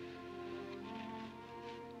me.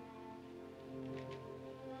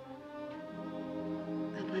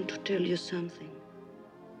 I want to tell you something.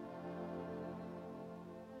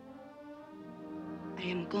 I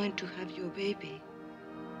am going to have your baby.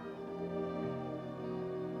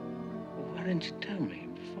 Well, why didn't you tell me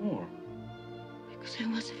before? Because I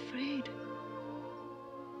was afraid.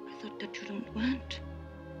 I thought that you don't want.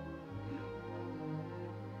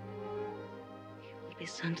 He will be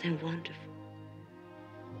something wonderful.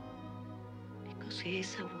 Because he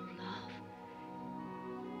is our love.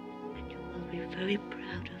 And you will be very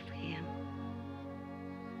proud of him.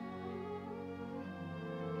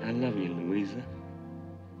 I love you, Louisa.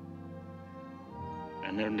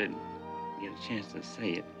 I never did get a chance to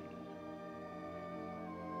say it.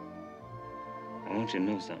 I want you to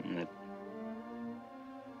know something that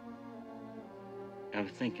I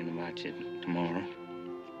was thinking about you tomorrow.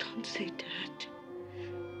 Don't say that.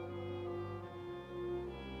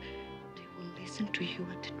 They will listen to you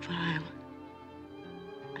at the trial.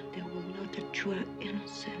 And they will know that you are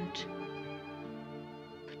innocent.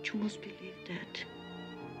 But you must believe that.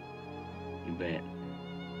 You bet.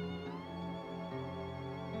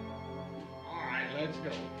 All right, let's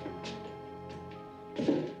go.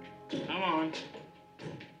 Come on.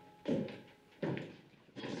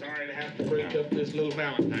 Sorry to have to break up this little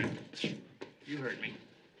Valentine. You heard me.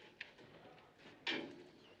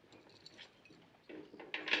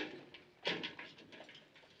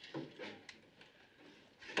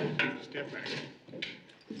 Step back.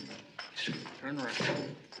 Turn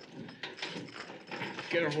around.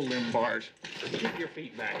 Get a hold of them bars. Keep your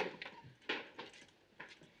feet back.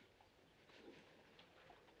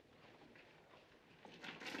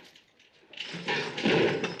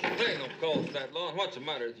 There ain't no call for that, Lon. What's the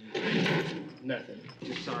matter with you? Nothing.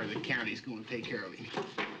 Just sorry the county's gonna take care of him.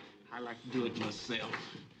 I like to do it myself.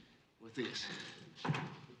 With this.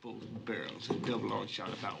 Both barrels of double-aught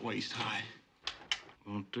shot about waist high.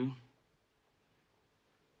 Want to?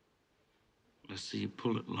 Let's see you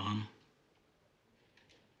pull it, Lon.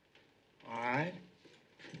 All right.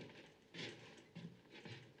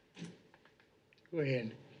 Go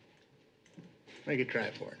ahead. Make a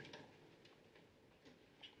try for it.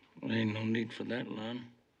 Well, ain't no need for that, Lon.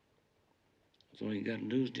 So all you gotta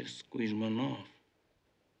do is just squeeze one off.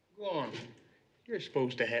 Go on. You're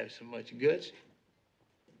supposed to have so much guts.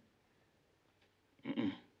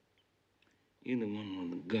 You're the one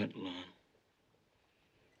with the gut, Lon.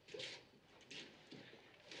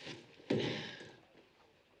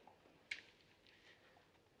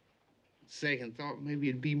 Second thought, maybe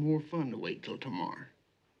it'd be more fun to wait till tomorrow.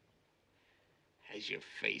 How's your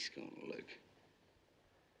face gonna look?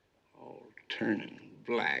 All turning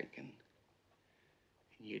black and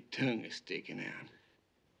your tongue is sticking out.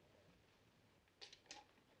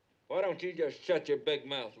 Why don't you just shut your big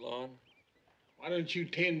mouth, Lon? Why don't you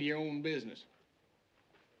tend to your own business?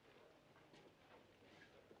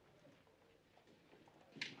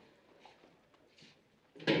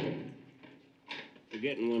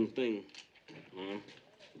 Forgetting one thing, Lon.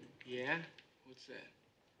 Yeah? What's that?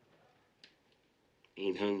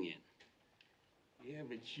 Ain't hung yet. Yeah,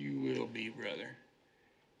 but you will be, brother.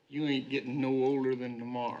 You ain't getting no older than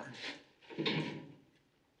tomorrow.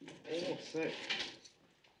 Oh, say.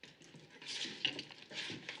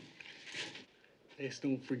 Just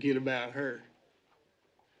don't forget about her.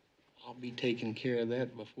 I'll be taking care of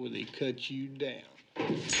that before they cut you down.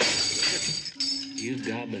 You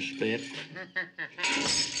got the spit.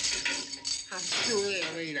 I sure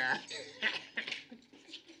am, ain't I?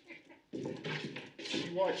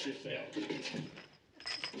 You watch yourself.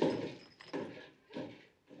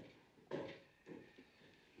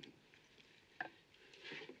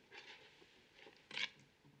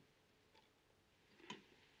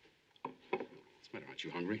 What's the matter? Aren't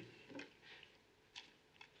you hungry?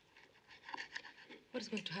 What is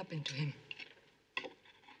going to happen to him?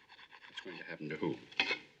 What's going to happen to who?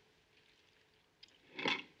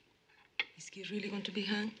 Is he really going to be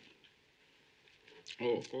hung?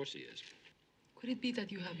 Oh, of course he is. Could it be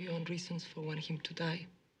that you have your own reasons for wanting him to die?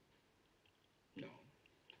 No.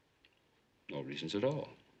 No reasons at all.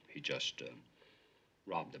 He just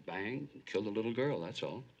robbed the bank and killed a little girl, that's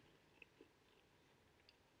all.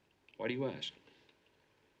 Why do you ask?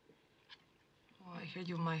 Oh, I heard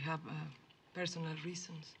you might have personal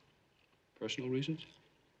reasons. Personal reasons?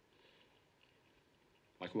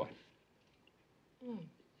 Like what? Hmm.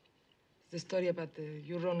 It's the story about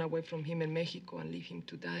you run away from him in Mexico and leave him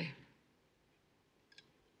to die.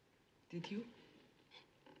 Did you?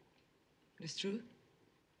 It's true?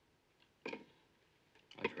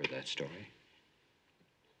 I've heard that story.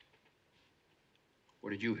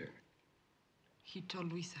 Where did you hear it? He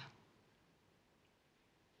told Luisa.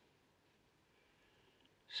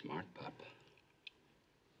 Smart pup.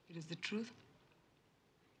 It is the truth?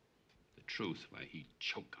 The truth? Why, he'd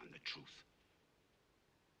choke on the truth.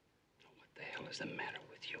 What the hell is the matter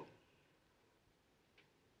with you?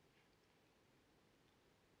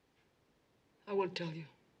 I will tell you.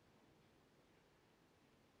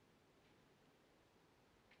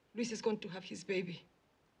 Luis is going to have his baby.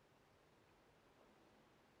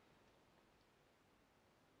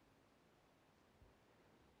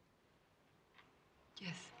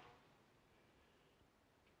 Yes.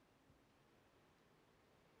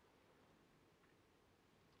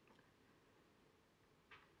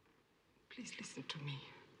 Please listen to me.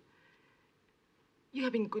 You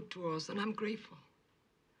have been good to us, and I'm grateful.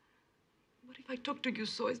 What if I talk to you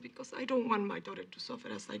so is because I don't want my daughter to suffer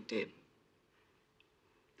as I did.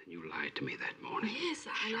 Then you lied to me that morning. Yes,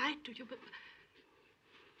 I lied to you, but...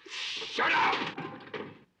 Shut up!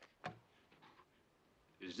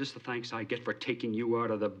 Is this the thanks I get for taking you out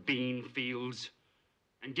of the bean fields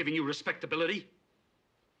and giving you respectability?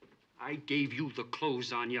 I gave you the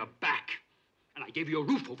clothes on your back, and I gave you a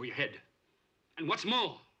roof over your head. And what's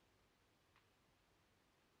more,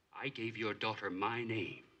 I gave your daughter my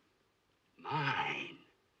name. Mine.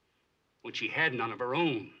 When she had none of her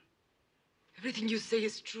own. Everything you say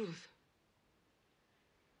is truth.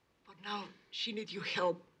 But now she needs your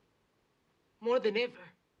help. More than ever.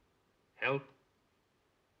 Help?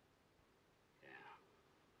 Yeah.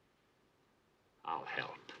 I'll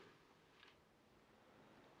help.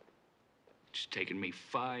 It's taken me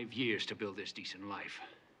 5 years to build this decent life.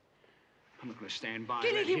 I'm not going to stand by. Kenny,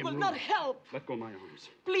 and let he him will rule. not help. Let go of my arms.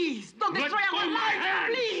 Please, don't Let destroy go our of my lives,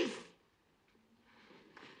 hands. please.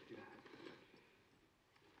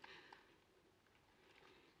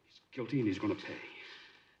 He's guilty and he's going to pay.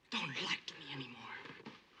 Don't lie to me anymore.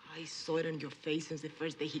 I saw it on your face since the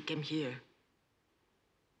first day he came here.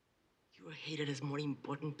 Your hatred is more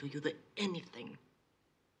important to you than anything,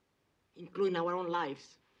 including our own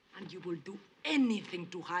lives. And you will do anything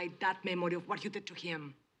to hide that memory of what you did to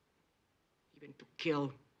him. Even to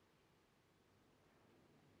kill.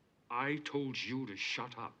 I told you to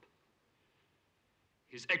shut up.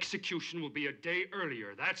 His execution will be a day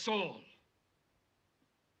earlier, that's all.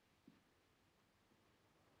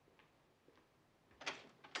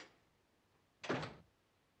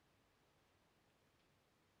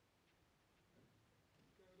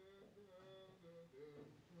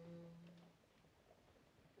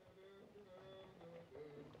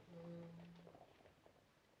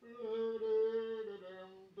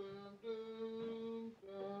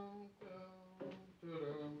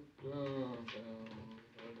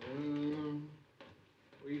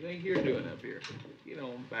 What do you think you're doing up here? You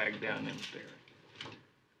don't back down them stairs.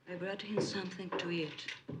 I brought him something to eat.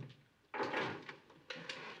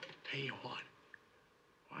 Tell you what,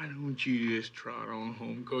 why don't you just trot on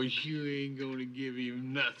home? 'Cause you ain't gonna give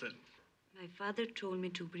him nothing. My father told me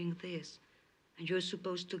to bring this, and you're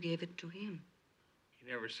supposed to give it to him. He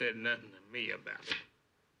never said nothing to me about it.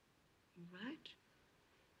 Right?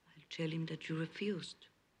 I'll tell him that you refused.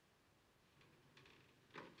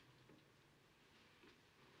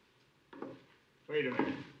 Wait a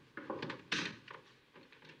minute.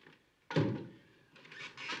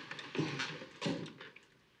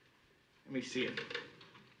 Let me see it.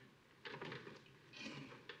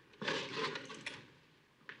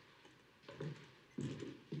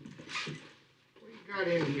 What you got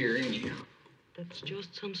in here anyhow? That's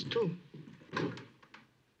just some stew.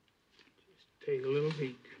 Take a little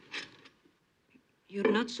peek.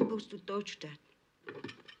 You're not supposed to touch that.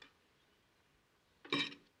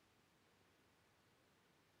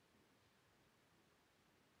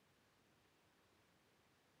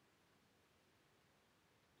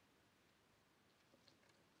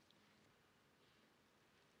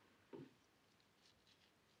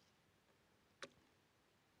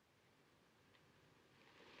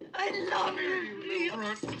 I love you, Leo. I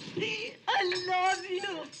love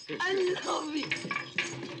you. I love you.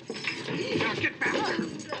 Now get back.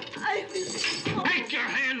 I will. Take your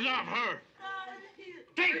hands off her.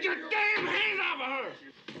 Take your damn hands off of her.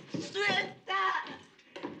 Suelta.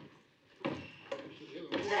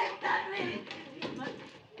 Suéltame.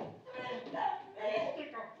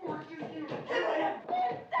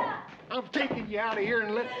 I'm taking you out of here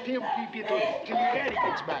and let Tim keep you till your daddy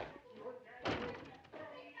gets back.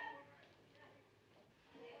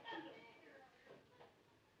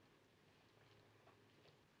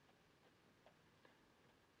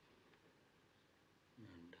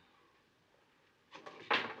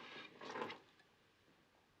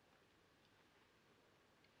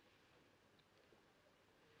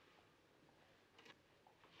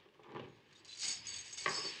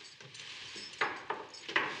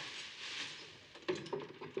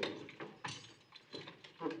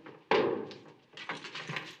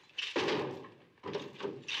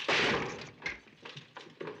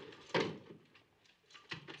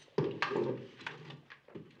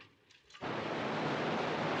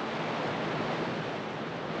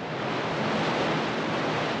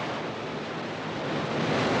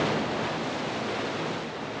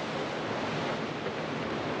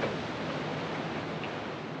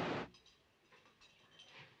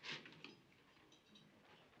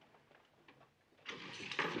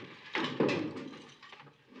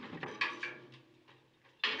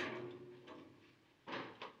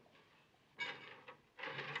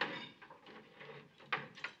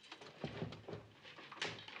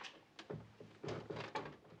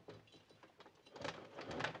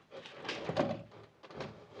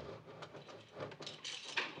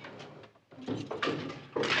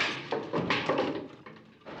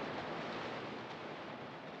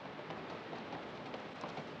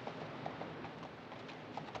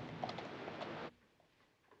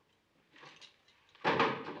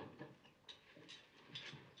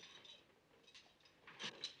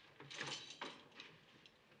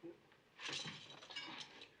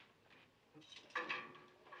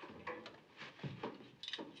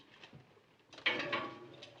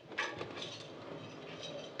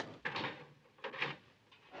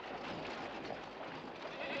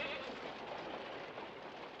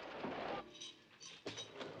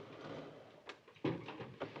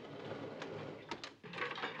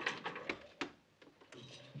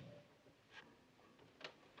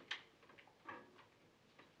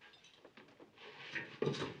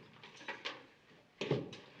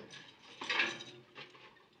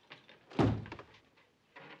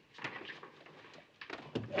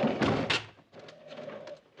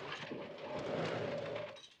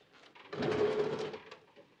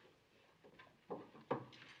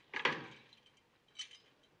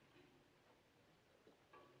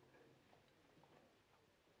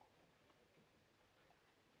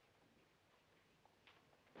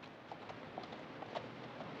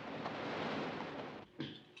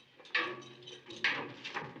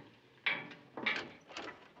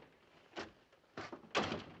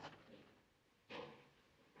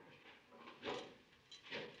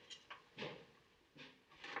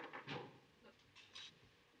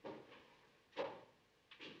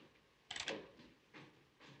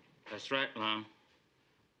 That's right, Lon.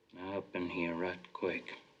 Now up in here right quick.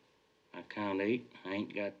 I count 8. I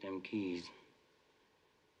ain't got them keys.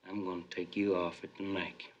 I'm gonna take you off at the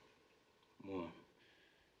neck. 1.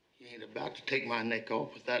 You ain't about to take my neck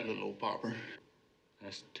off with that little old popper.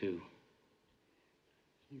 That's 2.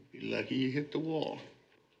 You'd be lucky you hit the wall.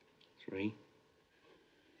 3.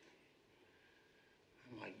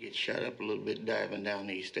 I might get shut up a little bit diving down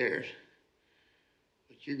these stairs.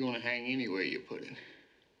 But you're gonna hang anywhere you put it.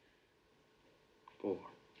 4.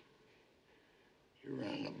 You're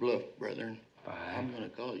running a bluff, brethren. 5. I'm gonna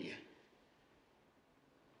call you.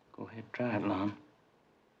 Go ahead, try it, Lon.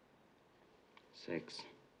 6.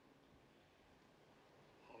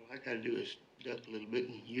 All I gotta do is duck a little bit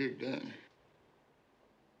and you're done.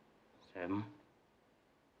 7.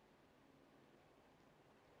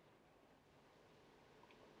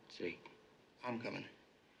 8. I'm coming.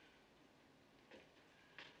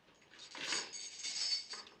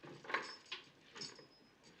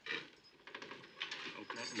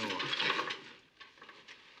 Open that door.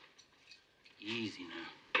 Easy now.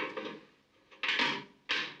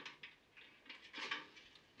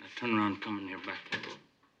 Now turn around, come in here back there.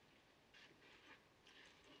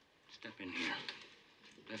 Step in here.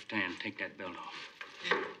 Left hand, take that belt off.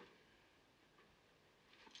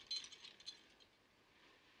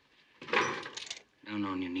 Down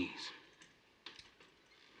on your knees.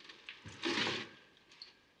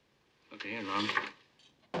 Look here, Lon.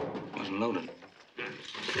 Wasn't loaded.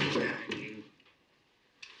 You.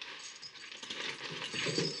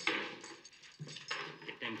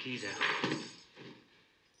 Get them keys out.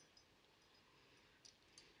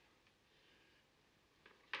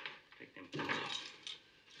 Take them keys off.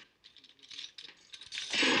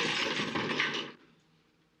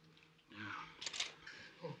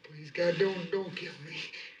 Oh, please, God, don't kill me.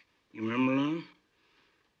 You remember, Lon?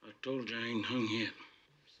 I told you I ain't hung yet.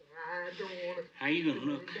 I don't want to. How you gonna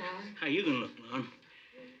look? How you gonna look, Lon?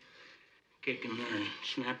 Kicking her and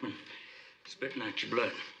snapping, spitting out your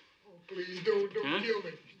blood. Oh, please, don't kill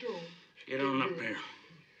me. Don't. Get on up there.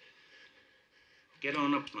 Get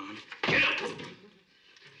on up, Lon. Get up!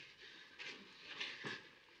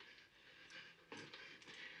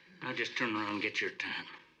 Now just turn around and get your time.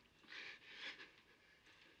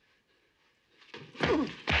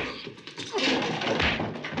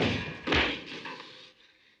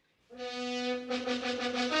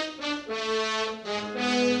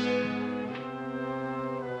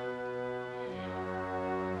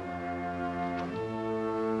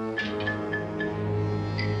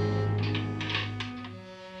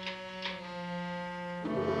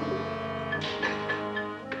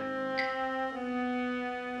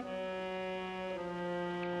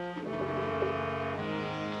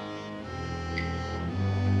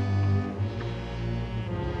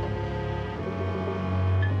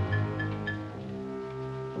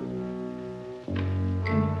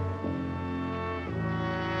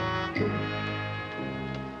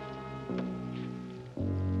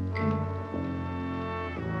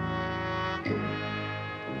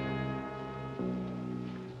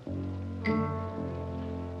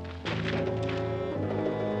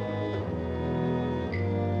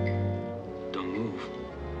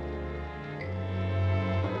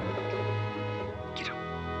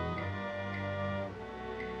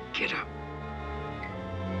 Get up.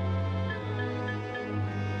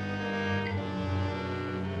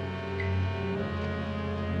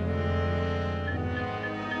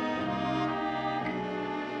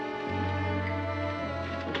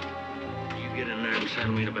 You get in there and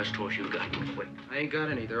saddle me the best horse you got. Quick. I ain't got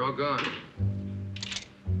any. They're all gone.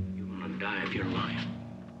 You're gonna die if you're lying.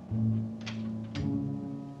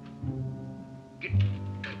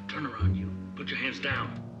 Turn around, you. Put your hands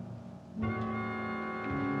down.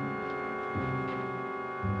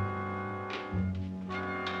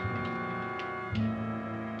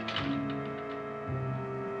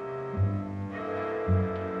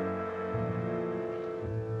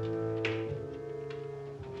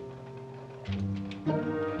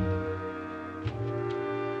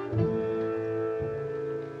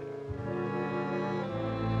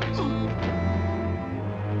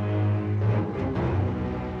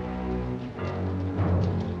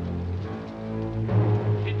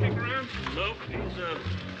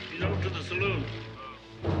 He's over to the saloon.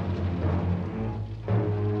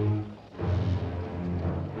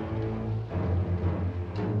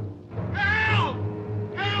 Help!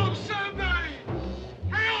 Help somebody!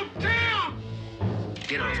 Help Tim!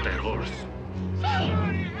 Get off that horse.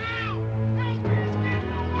 Somebody help! Help me! He's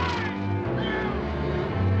getting away!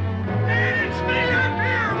 Man, it's me up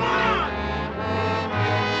here! Run!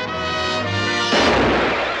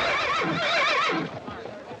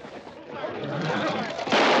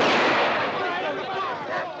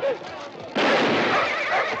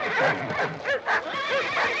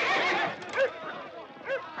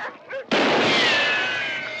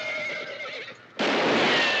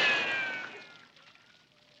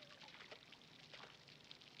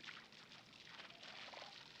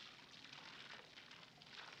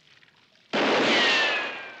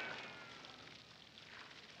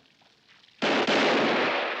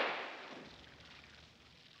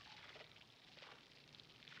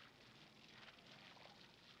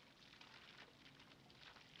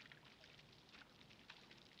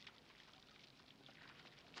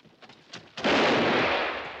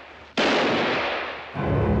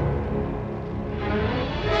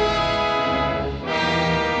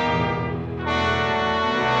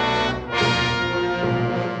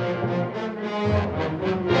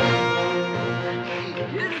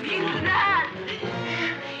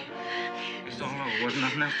 Wasn't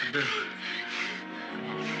nothing else to do.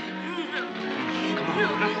 Come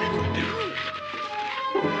on, nothing else to do.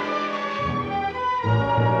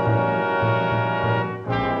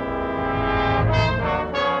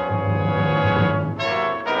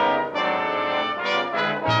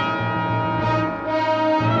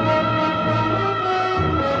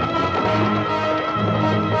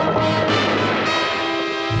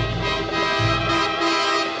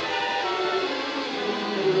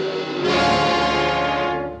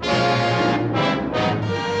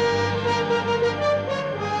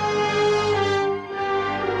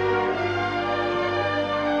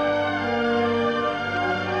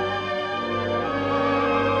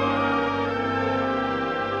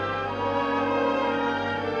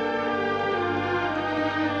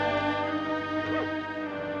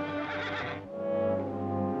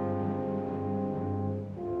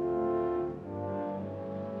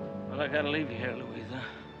 I gotta leave you here, Louisa.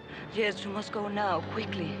 Yes, you must go now,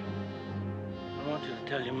 quickly. I want you to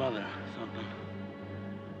tell your mother something.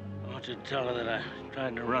 I want you to tell her that I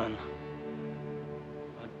tried to run,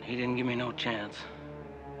 but he didn't give me no chance.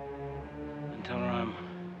 And tell her I'm...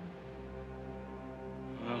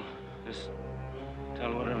 Well, just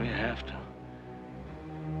tell her whatever you have to.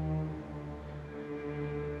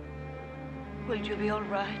 Will you be all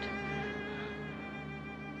right?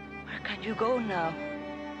 Where can you go now?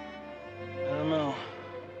 I don't know.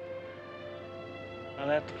 I'll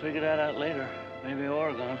have to figure that out later. Maybe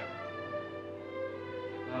Oregon.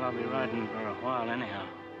 Well, I'll be riding for a while anyhow.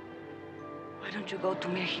 Why don't you go to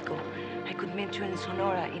Mexico? I could meet you in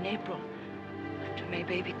Sonora in April, after my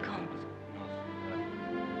baby comes.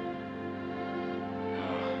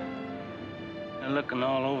 They're looking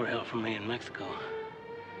all over hell for me in Mexico.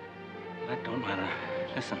 That don't matter.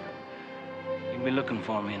 Listen, you'll be looking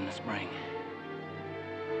for me in the spring.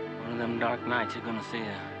 One of them dark nights, you're gonna see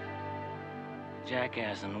a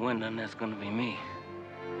jackass in the window, and that's gonna be me.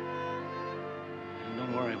 And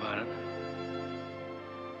don't worry about it.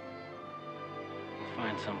 We'll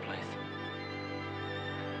find someplace.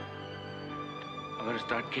 I better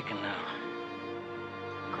start kicking now.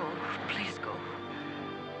 Go, please go.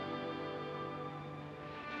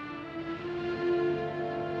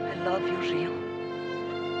 I love you, Rio.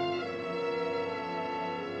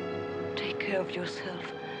 Take care of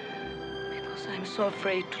yourself, because I'm so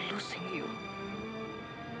afraid to losing you.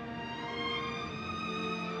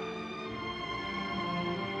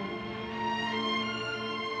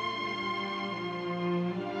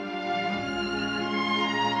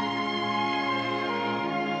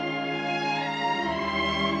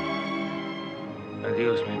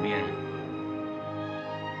 Dios, mi bien.